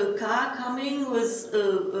big car coming with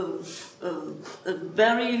a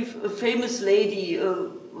very famous lady,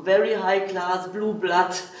 very high class, blue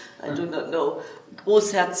blood, I do not know,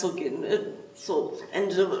 Großherzogin.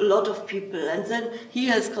 And a lot of people, and then he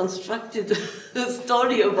has constructed a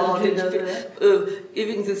story about it,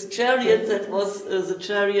 giving this chariot that was the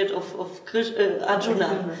chariot of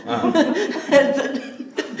Arjuna. And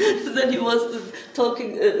then he was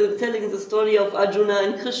telling the story of Arjuna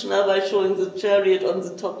and Krishna by showing the chariot on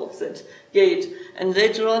the top of that gate. And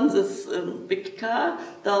later on, this big car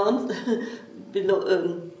down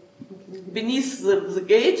below. Beneath the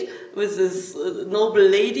gate with this noble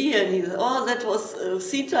lady, and he said, oh, that was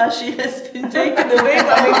Sita, she has been taken away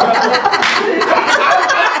by me.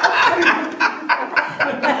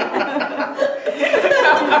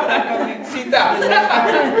 Sita,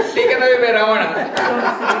 taken away by Ravana.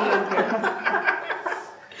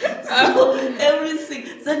 So everything.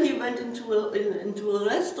 Then he went into a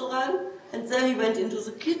restaurant, and then he went into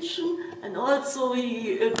the kitchen, and also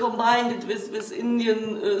he combined it with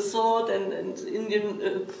Indian thought and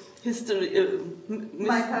Indian history,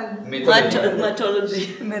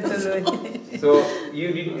 mythology. So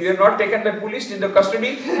you are not taken by police into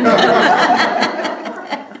custody?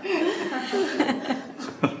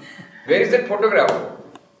 Where is that photograph?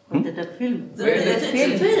 It's a film.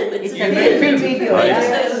 It's a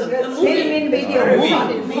Film in video.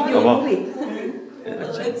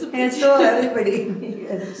 And so everybody.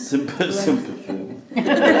 Simple film.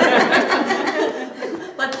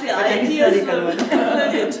 But the ideas were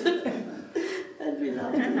brilliant. And we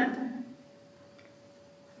loved it.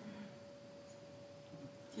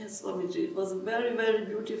 Yes, Swamiji, it was a very, very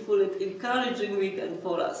beautiful and encouraging weekend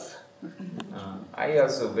for us. I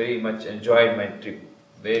also very much enjoyed my trip.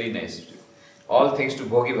 Very nice trip. All thanks to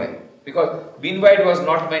Bhogi Bhai. Because Binwide was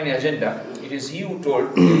not my agenda. It is he who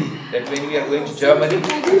told that when we are going to Germany,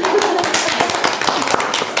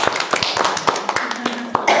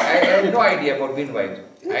 I had no idea about Binwide.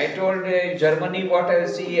 I told Germany what I will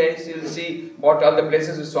see, I will see what all the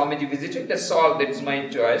places which Swamiji visited. That's all, that's my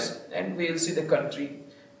choice. And we will see the country.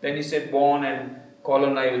 Then he said, Bonn and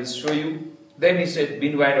Cologne I will show you. Then he said,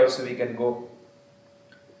 Binwide also we can go.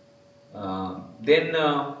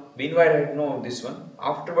 Meanwhile, I had no this one.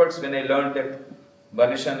 Afterwards, when I learned that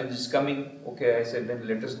Balashan is coming, okay, I said, then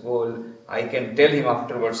let us go. I can tell him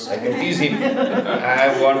afterwards, I can tease him.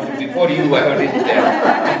 I want to, before you, I want it there.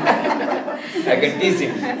 I can tease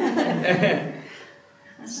him.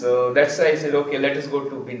 So that's why I said, okay, let us go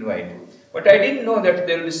to Binwide. But I didn't know that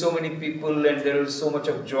there will be so many people and there will be so much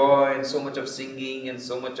of joy and so much of singing and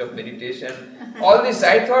so much of meditation. All this,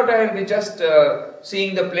 I thought I will be just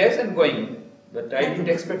seeing the place and going. But I didn't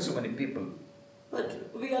expect so many people. But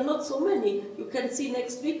we are not so many. You can see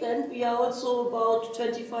next weekend we are also about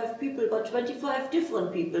 25 people, but 25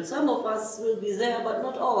 different people. Some of us will be there, but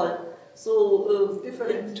not all. So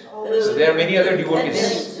Different. So there are many other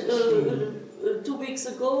devotees. And 2 weeks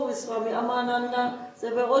ago with Swami Amananda,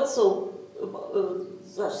 there were also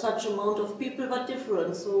such amount of people, but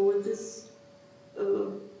different. So it is,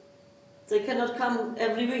 they cannot come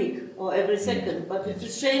every week or every second, but it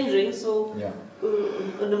is changing. So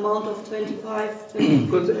an amount of 25, 20.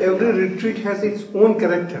 Because every retreat has its own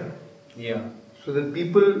character. Yeah. So that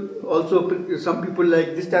people also, some people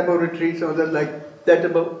like this type of retreats, others like that.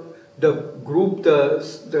 About the group, the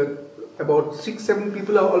about 6-7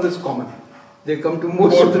 people are always common. They come to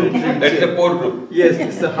most of the retreats. That's the core group. Yes,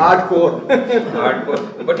 it's the hardcore.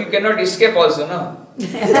 Hardcore. But you cannot escape also, no? He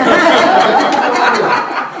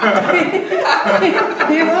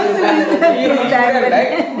wants to be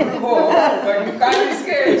but you can't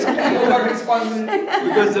escape. You got responsibility.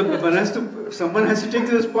 Because someone has to take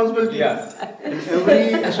the responsibility. Yeah. And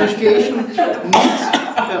every association needs a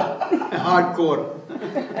hardcore.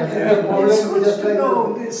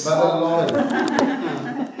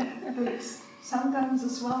 Sometimes the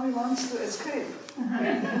Swami wants to escape.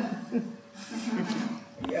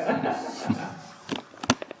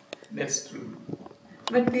 That's true.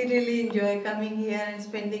 But we really enjoy coming here and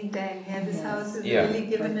spending time here. This house has really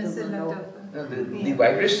given us a lot of... No, the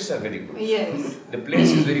vibrations are very good. Yes. The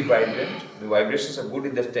place is very vibrant. The vibrations are good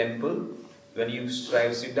in the temple. When you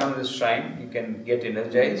sit down in the shrine, you can get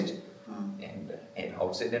energized. And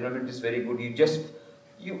outside environment is very good.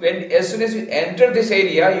 As soon as you enter this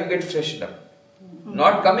area, you get freshened up.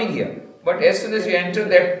 Not coming here, but as soon as you enter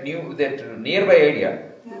that nearby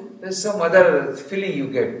area, there's some other feeling you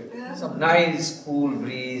get. Some nice cool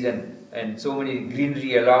breeze and so many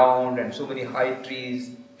greenery around and so many high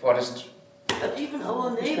trees, forest. But even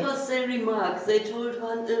our neighbors, they remark. They told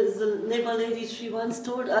the neighbor lady, she once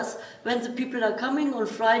told us, when the people are coming on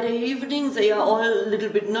Friday evening, they are all a little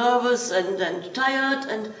bit nervous and tired.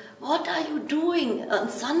 And what are you doing on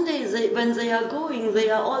Sunday? When they are going,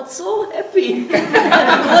 they are all so happy.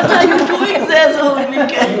 What are you doing there the whole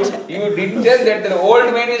weekend? You didn't tell that the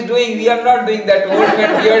old man is doing. We are not doing that. Old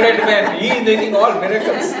man, bearded man, he is making all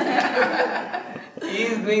miracles. He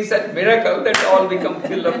is doing such miracle that all become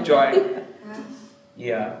filled of joy.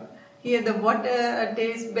 Yeah. Here the water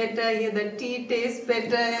tastes better, here the tea tastes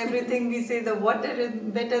better, everything we say the water is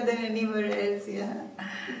better than anywhere else,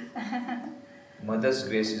 Mother's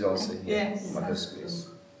grace is also here. Yes. Mother's grace.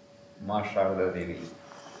 Ma Sharda Devi.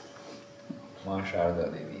 Ma Sharda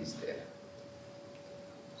Devi is there.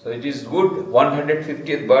 So it is good.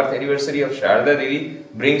 150th birth anniversary of Sharda Devi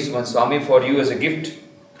brings one Swami for you as a gift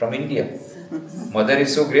from India. Mother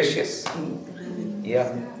is so gracious.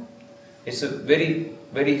 Yeah. It's a very,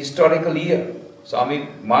 very historical year. Swami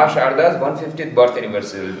Ma Sharda's 150th birth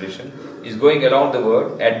anniversary celebration is going around the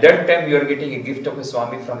world. At that time, you are getting a gift of a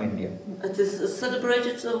Swami from India. It is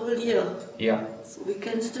celebrated the whole year. Yeah. So we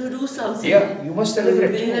can still do something. Yeah, you must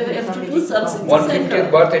celebrate. We have to do something.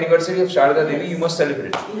 150th birth anniversary of Sharda Devi, you must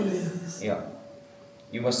celebrate. Yes. Yeah.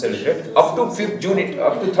 You must celebrate. Up to 5th June,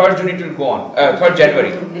 up to 3rd June it will go on. 3rd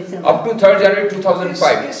January. Up to 3rd January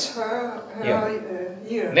 2005. This is her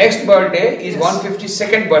year. Next birthday is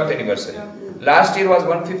 152nd birth anniversary. Last year was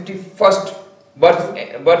 151st birth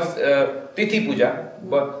Tithi Puja.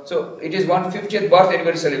 So it is 150th birth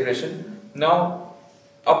anniversary celebration. Now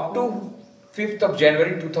up to 5th of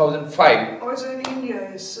January 2005. Also in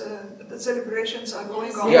India, the celebrations are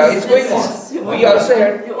going on. Yeah, it's going on. We also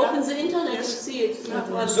had. You open the internet to see it.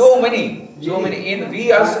 So many.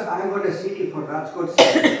 We also. I got a CD for Rajkot.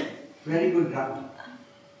 Very good drama.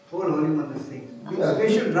 Whole Holy Mother's thing.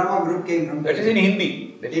 Special drama group came from. That is in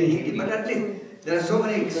Hindi. In Hindi, but at least there are so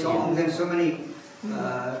many songs and so many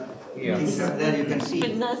things there you can see.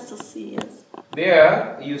 It's nice to see, yes.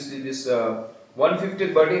 There you see this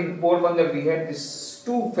 150th birthday in Porbandar. We had these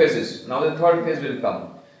 2 phases. Now the 3rd phase will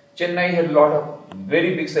come. Chennai had a lot of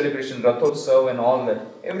very big celebration, Rathotsav and all that,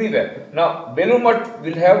 everywhere. Now Belur Math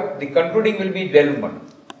will have, the concluding will be Belur Math.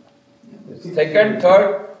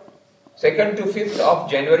 2nd to 5th of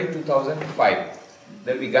January 2005.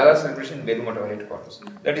 There will be gala celebration in Belur Math headquarters.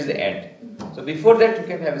 That is the end. So before that you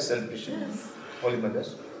can have a celebration. Yes. Holy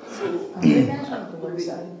Mothers. So,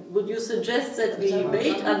 would you suggest that we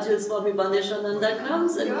wait until Swami Ganeshananda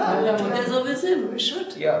comes and go together with him? We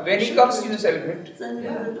should. Yeah, when he comes you celebrate. Then we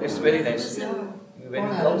will It's very nice. with him. You when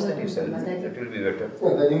he comes, then you tell me. That will be better.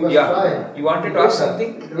 No, then you must Yeah. try. You wanted to ask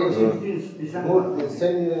something? More,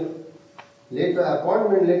 send later,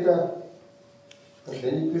 appointment later, and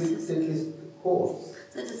then you will take his course.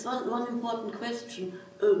 That is one important question.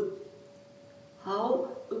 How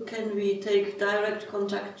can we take direct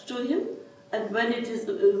contact to him? And when it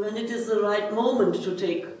is the right moment to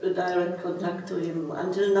take a direct contact to him?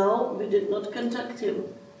 Until now, we did not contact him.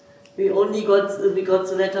 We only got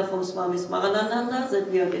the letter from Swami Swaranananda that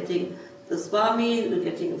we are getting the Swami, we're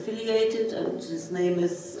getting affiliated, and his name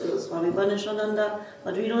is Swami Ganeshananda,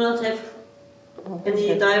 but we do not have any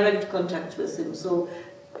direct contact with him. So,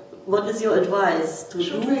 what is your advice to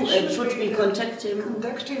do? And should we contact him?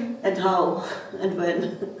 Contact him. And how? And when?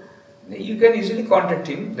 You can easily contact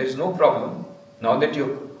him, there is no problem. Now that your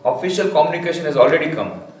official communication has already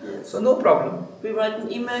come, Yes. so no problem. We write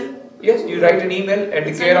an email. Yes, you write an email at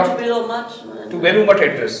the care of to Velumat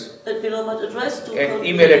address, At Velumat address to an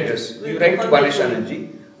email address. You write to Ganeshanandaji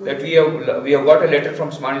that we have got a letter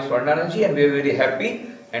from Swami Swaranandaji and we are very happy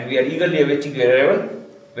and we are eagerly awaiting your arrival.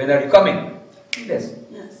 When are you coming? Yes.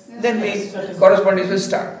 Yes. Then the correspondence will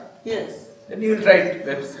start. Yes. Then you will write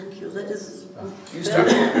that. Thank you. That is. You start.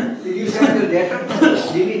 Did you send the letter?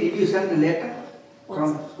 Did you send the letter?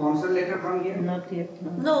 From sponsor letter from here? Not yet.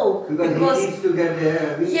 No, Because he needs to get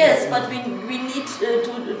the... Yes, but we need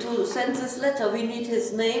to send this letter. We need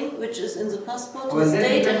his name, which is in the passport, Well, his then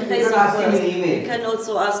date you and can place of ask him birth. in email. We can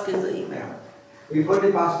also ask in the email. Yeah. Before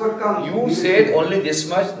the passport comes... You said only this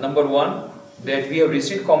much, number one, that we have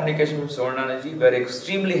received communication from Swaranandaji, we are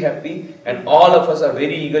extremely happy and all of us are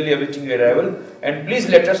very eagerly awaiting your arrival and please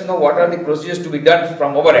let us know what are the procedures to be done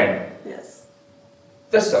from our end. Yes.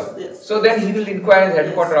 That's all. Yes. So then he will inquire in the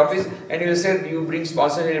headquarter office and he will say you bring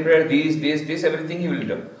sponsor, this, everything he will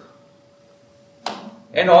do.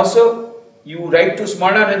 And also you write to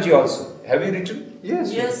Swaranandaji also. Have you written?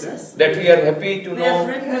 Yes. Yes. That we are happy to We know. have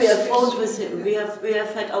written. We have phoned with him. We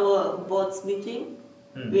have had our board's meeting.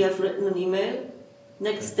 We have written an email.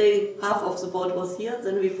 Next day, half of the board was here.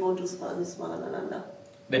 Then we phoned to Swami Swaranananda.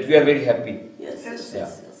 That we are very happy. Yes. Yeah.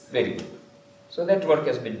 Very good. So that work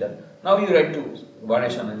has been done. Now you write to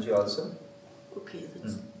Ganeshanandaji also. Okay,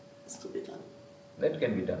 that's to be done. That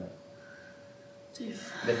can be done.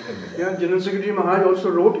 That can be done. Yeah, General Secretary Maharaj also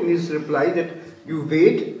wrote in his reply that you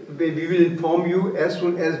wait, we will inform you as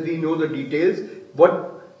soon as we know the details,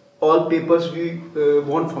 what all papers we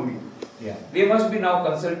want from you. Yeah. They must be now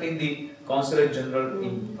consulting the Consulate General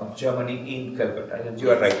of Germany in Calcutta.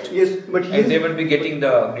 You are right. Yes, but And they will be getting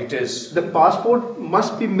the details. the passport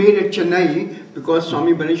must be made at Chennai because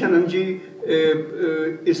Swami Ganeshanandaji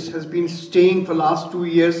has been staying for last 2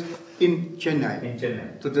 years in Chennai. In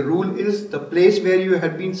Chennai. So the rule is the place where you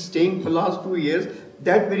had been staying for last 2 years,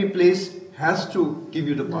 that very place has to give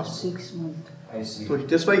you the passport. 6 months. I see. So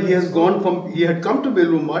that's why he he had come to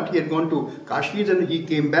Velumat, he had gone to Kashi, then he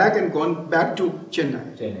came back and gone back to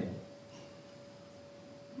Chennai. Chennai.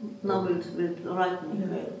 Now we'll write an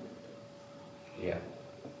email. Yeah.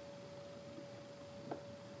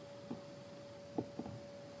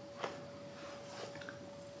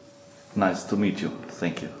 Nice to meet you.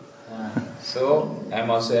 Thank you. So I am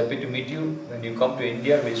also happy to meet you. When you come to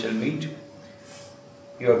India, we shall meet.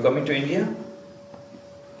 You are coming to India?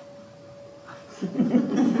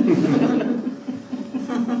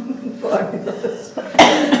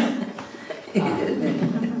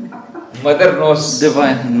 Mother knows.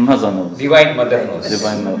 Divine Mother knows. Divine Mother knows.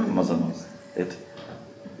 Divine Mother knows. It.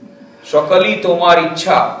 সকলই তোমার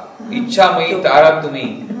ইচ্ছা ইচ্ছাময়ী তারা তুমি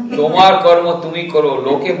তোমার কর্ম তুমি করো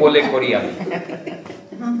লোকে বলে করি আমি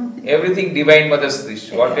everything divine mother's wish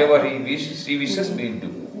whatever she wishes we do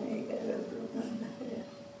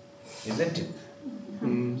isn't it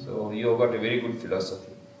so you have got a very good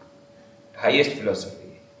philosophy highest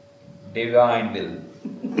philosophy divine will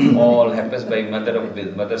all happens by mother of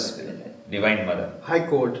will mother's will divine mother High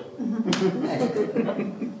Court.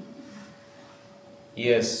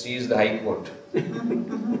 Yes, she is the High Court.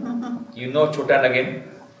 You know Chotanagan?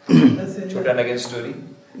 Chotanagan story?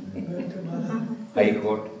 High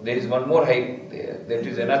Court. There is one more that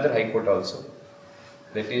is another High Court also.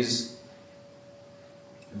 That is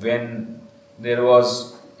when there was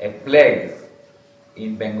a plague in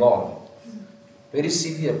Bengal, very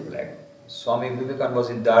severe plague. Swami Vivekananda was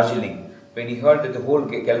in Darjeeling. When he heard that the whole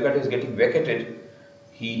Calcutta is getting vacated,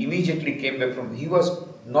 he immediately came back he was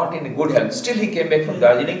not in good health. Still he came back from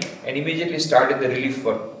Darjeeling and immediately started the relief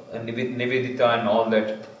work with Nivedita and all that.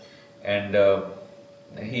 And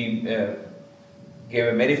he gave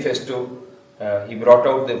a manifesto. He brought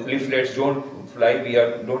out the leaflets, don't fly,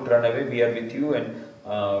 don't run away, we are with you and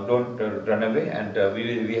don't run away, and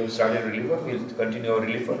we have started relief work, we will continue our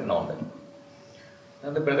relief work and all that.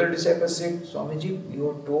 And the brother disciple said, Swamiji, you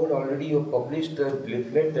have told already, you have published the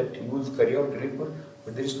leaflet that you will carry out relief work,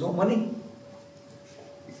 but there is no money.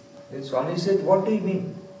 Then Swami said, what do you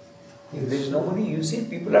mean? If there is no money, you see,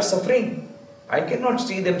 people are suffering. I cannot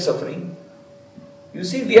see them suffering. You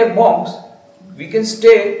see, we are monks. We can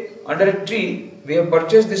stay under a tree. We have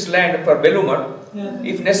purchased this land for Belumar. Yeah.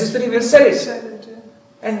 If necessary, we will sell it.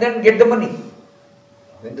 And then get the money.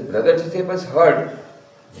 When the brother disciples heard,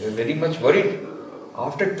 they were very much worried.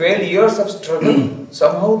 After 12 years of struggle,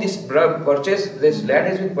 somehow this land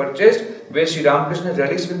has been purchased where Sri Ramakrishna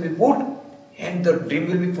relics will be put. And the dream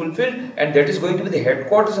will be fulfilled, and that is going to be the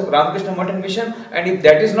headquarters of Ramakrishna Math and Mission. And if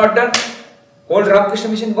that is not done, whole Ramakrishna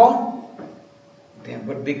Mission gone.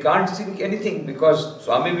 But they can't see anything because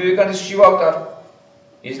Swami Vivekananda is Shiva avatar.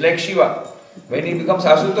 He is like Shiva. When he becomes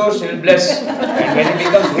Asutosh, he will bless. And when he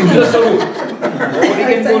becomes Rudra Sarup, nobody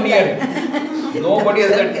can go near him. Nobody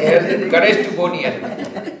has the courage to go near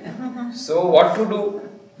him. So what to do?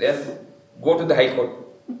 Then go to the High Court.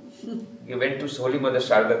 He went to Holy Mother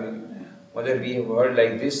Sharda Devi. Mother, we have heard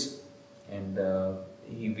like this, and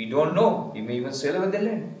we don't know. He may even sell away the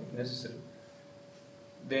land if necessary.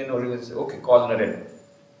 Then Holy Mother said, okay, call Naren.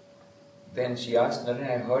 Then she asked Naren,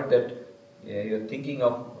 I heard that you are thinking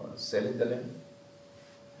of selling the land.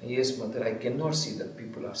 Yes, Mother, I cannot see that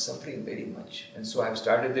people are suffering very much. And so I have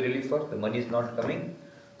started the relief work, the money is not coming.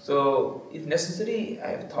 So, if necessary,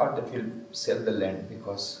 I have thought that we'll sell the land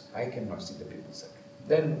because I cannot see the people suffering.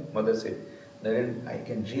 Then Mother said, Naren, I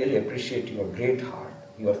can really appreciate your great heart.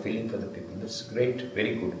 You are feeling for the people. That's great,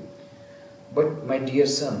 very good. But my dear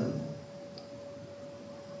son,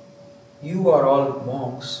 you are all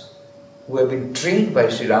monks who have been trained by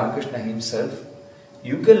Sri Ramakrishna himself.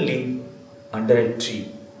 You can live under a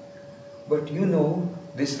tree. But you know,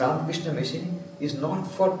 this Ramakrishna mission is not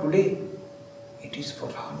for today. It is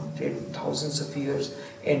for hundreds, thousands of years.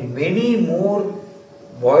 And many more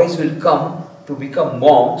boys will come to become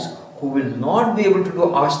monks who will not be able to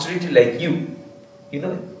do austerity like you. You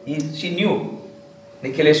know, she knew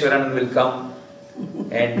Nikhileswaranandaji will come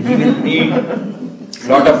and he will need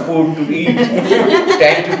lot of food to eat,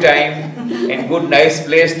 time to time, and good nice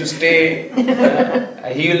place to stay.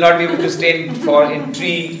 He will not be able to stay in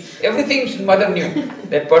tree. Everything mother knew.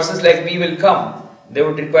 That persons like me will come. They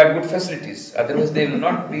would require good facilities. Otherwise they will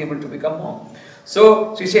not be able to become monk.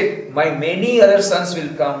 So she said, my many other sons will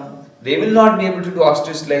come. They will not be able to do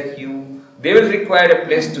austerities like you. They will require a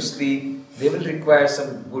place to sleep. They will require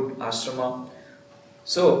some good ashrama.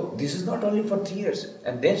 So this is not only for 3 years.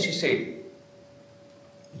 And then she said,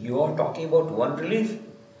 you are talking about one relief.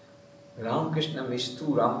 Ramakrishna Mission,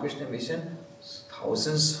 through Ramakrishna Mission,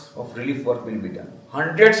 thousands of relief work will be done.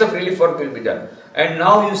 Hundreds of relief work will be done. And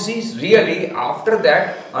now you see, really, after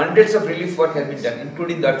that, hundreds of relief work has been done,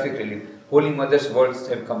 including the earthquake relief. Holy Mother's words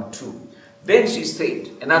have come true. Then she said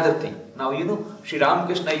another thing. Now you know, Sri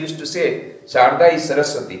Ramakrishna used to say, Sharda is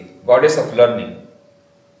Saraswati, goddess of learning.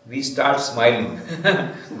 We start smiling.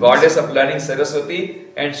 Goddess of learning Saraswati,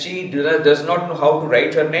 and she does not know how to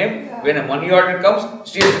write her name. When a money order comes,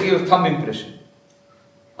 she has to give a thumb impression.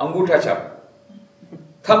 Angutha chap.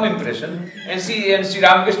 Thumb impression. And Sri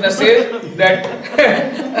Ramakrishna says that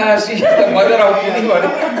she is the mother of universe,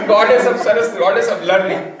 goddess of Saraswati, goddess of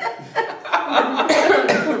learning.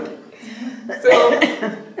 So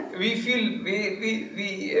we feel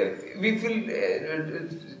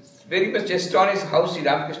very much astonished how Sri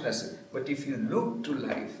Ramakrishna said. But if you look to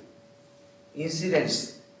life,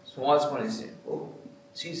 incidents, small incidents, oh,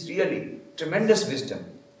 she is really tremendous wisdom.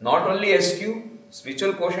 Not only SQ,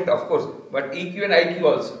 spiritual quotient of course, but EQ and IQ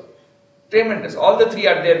also. Tremendous. All the three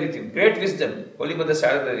are there with you. Great wisdom. Holy Mother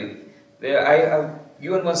Sharda Devi. I have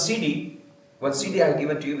given one CD I have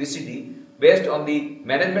given to you, VCD, based on the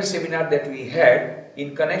management seminar that we had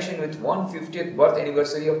in connection with 150th birth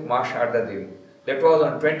anniversary of Ma Sharda Devi. That was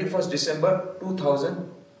on 21st December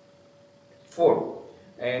 2004.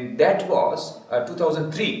 And that was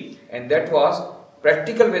 2003. And that was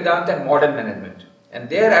Practical Vedanta and Modern Management. And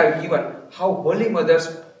there I have given how Holy Mother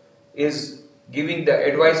is giving the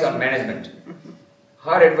advice on management.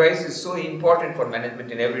 Her advice is so important for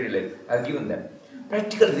management in everyday life. I have given that.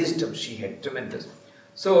 Practical wisdom she had, tremendous.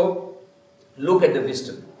 So, look at the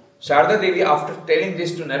wisdom. Sharda Devi, after telling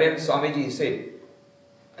this to Naren Swamiji, he said,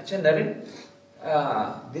 Acha Naren,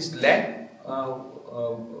 this land,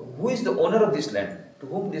 who is the owner of this land? To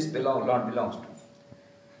whom this land belongs to?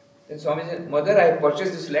 Then Swami said, Mother, I have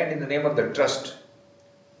purchased this land in the name of the trust.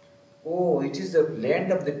 Oh, it is the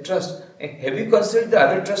land of the trust. Have you considered the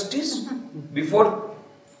other trustees before?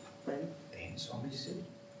 Then Swami said,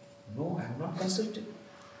 No, I have not consulted.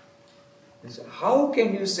 He said, how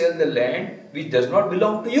can you sell the land which does not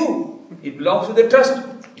belong to you? It belongs to the trust.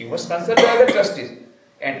 You must consult the other trustees.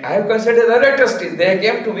 And I have consulted other trustees. They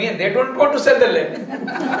came to me and they don't want to sell the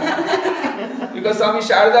land. Because Swami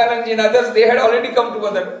Shardanandaji and others, they had already come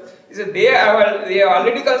together. He said, they have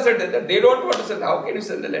already consulted that. They don't want to sell. How can you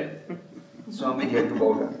sell the land? Swami had to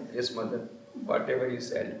bow down. Yes, mother, whatever you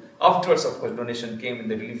sell. Afterwards, of course, donation came and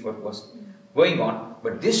the relief work was going on.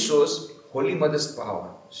 But this shows Holy Mother's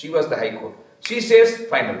power. She was the High Court. She says,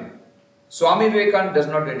 final. Swami Vivekananda does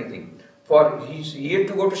not do anything. For he had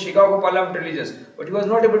to go to Chicago Parliament Religions, but he was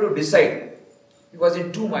not able to decide. He was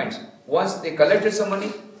in two minds. Once they collected some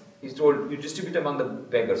money, he told, you distribute among the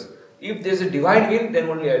beggars. If there is a divine will, then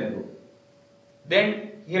only I will go.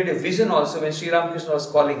 Then he had a vision also when Sri Ramakrishna was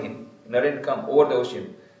calling him, Naren, come over the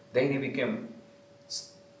ocean. Then he became,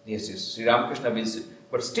 yes, Sri Ramakrishna will see.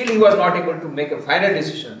 But still he was not able to make a final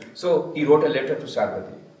decision. So he wrote a letter to Sharda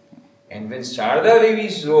Devi. And when Sharda Devi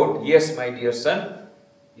wrote, yes, my dear son,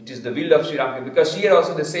 it is the will of Sri Ramakrishna, because she had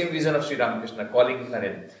also the same vision of Sri Ramakrishna, calling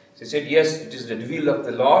Naren. She said, yes, it is the will of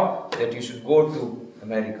the Lord that you should go to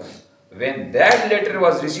America. When that letter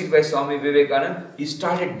was received by Swami Vivekananda, he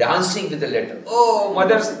started dancing with the letter. Oh,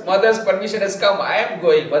 mother's permission has come, I am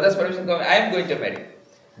going. Mother's permission has come, I am going to America.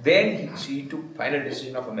 Then she took final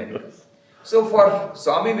decision of America. So for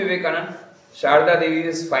Swami Vivekananda, Sharda Devi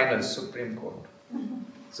is final, Supreme Court.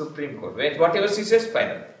 Supreme Court. Whatever she says,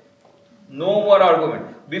 final. No more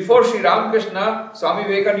argument. Before Sri Ramakrishna, Swami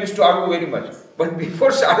Vivekananda used to argue very much. But before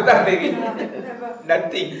Sharda Devi,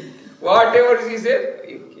 nothing. Whatever she said,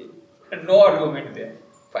 okay. No argument there.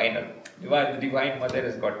 Final. The Divine Mother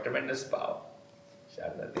has got tremendous power.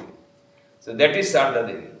 Sharda Devi. So that is Sharda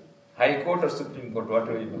Devi. High Court or Supreme Court,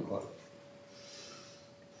 whatever you may call it.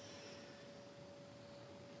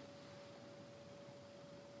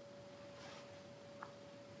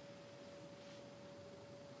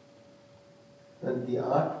 And the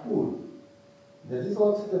art pool, that is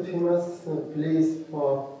also the famous place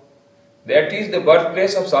for... That is the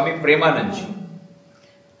birthplace of Swami Premanandji.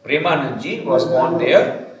 Premanandji was born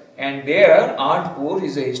there, and there Artpur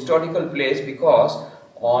is a historical place because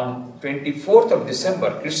on 24th of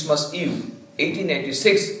December, Christmas Eve,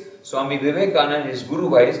 1886, Swami Vivekananda and his Guru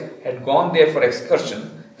Bhais had gone there for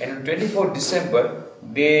excursion, and on 24th December,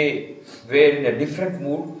 they were in a different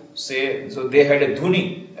mood, so they had a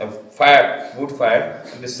dhuni, a fire, wood fire,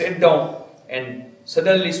 and they sat down, and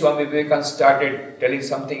suddenly Swami Vivekananda started telling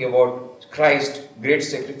something about Christ, great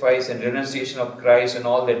sacrifice and renunciation of Christ and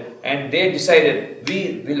all that, and they decided,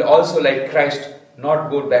 we will also like Christ not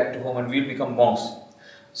go back to home and we will become monks.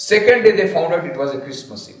 Second day they found out it was a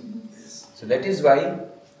Christmas Eve. So that is why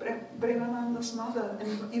Premananda's mother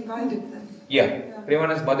invited them. Yeah,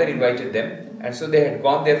 Premananda's mother invited them, and so they had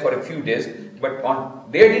gone there for a few days, but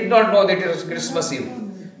they did not know that it was Christmas Eve.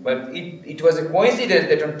 But it was a coincidence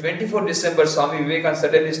that on 24th December, Swami Vivekananda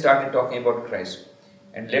suddenly started talking about Christ.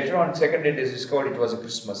 And later on, second day, they discovered it was a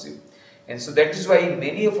Christmas Eve. And so that is why in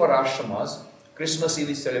many of our ashramas, Christmas Eve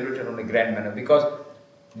is celebrated on a grand manner, because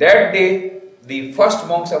that day, the first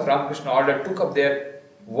monks of Ramakrishna order took up their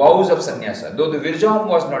vows of sannyasa, though the Virjam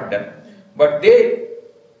was not done, but they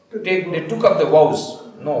took up the vows.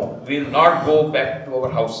 No, we will not go back to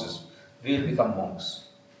our houses. We will become monks,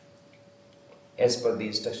 as per the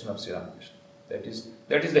instruction of Sri Ramakrishna. That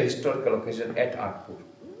is the historical occasion at Artpur,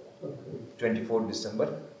 24th December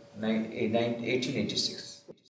 1886.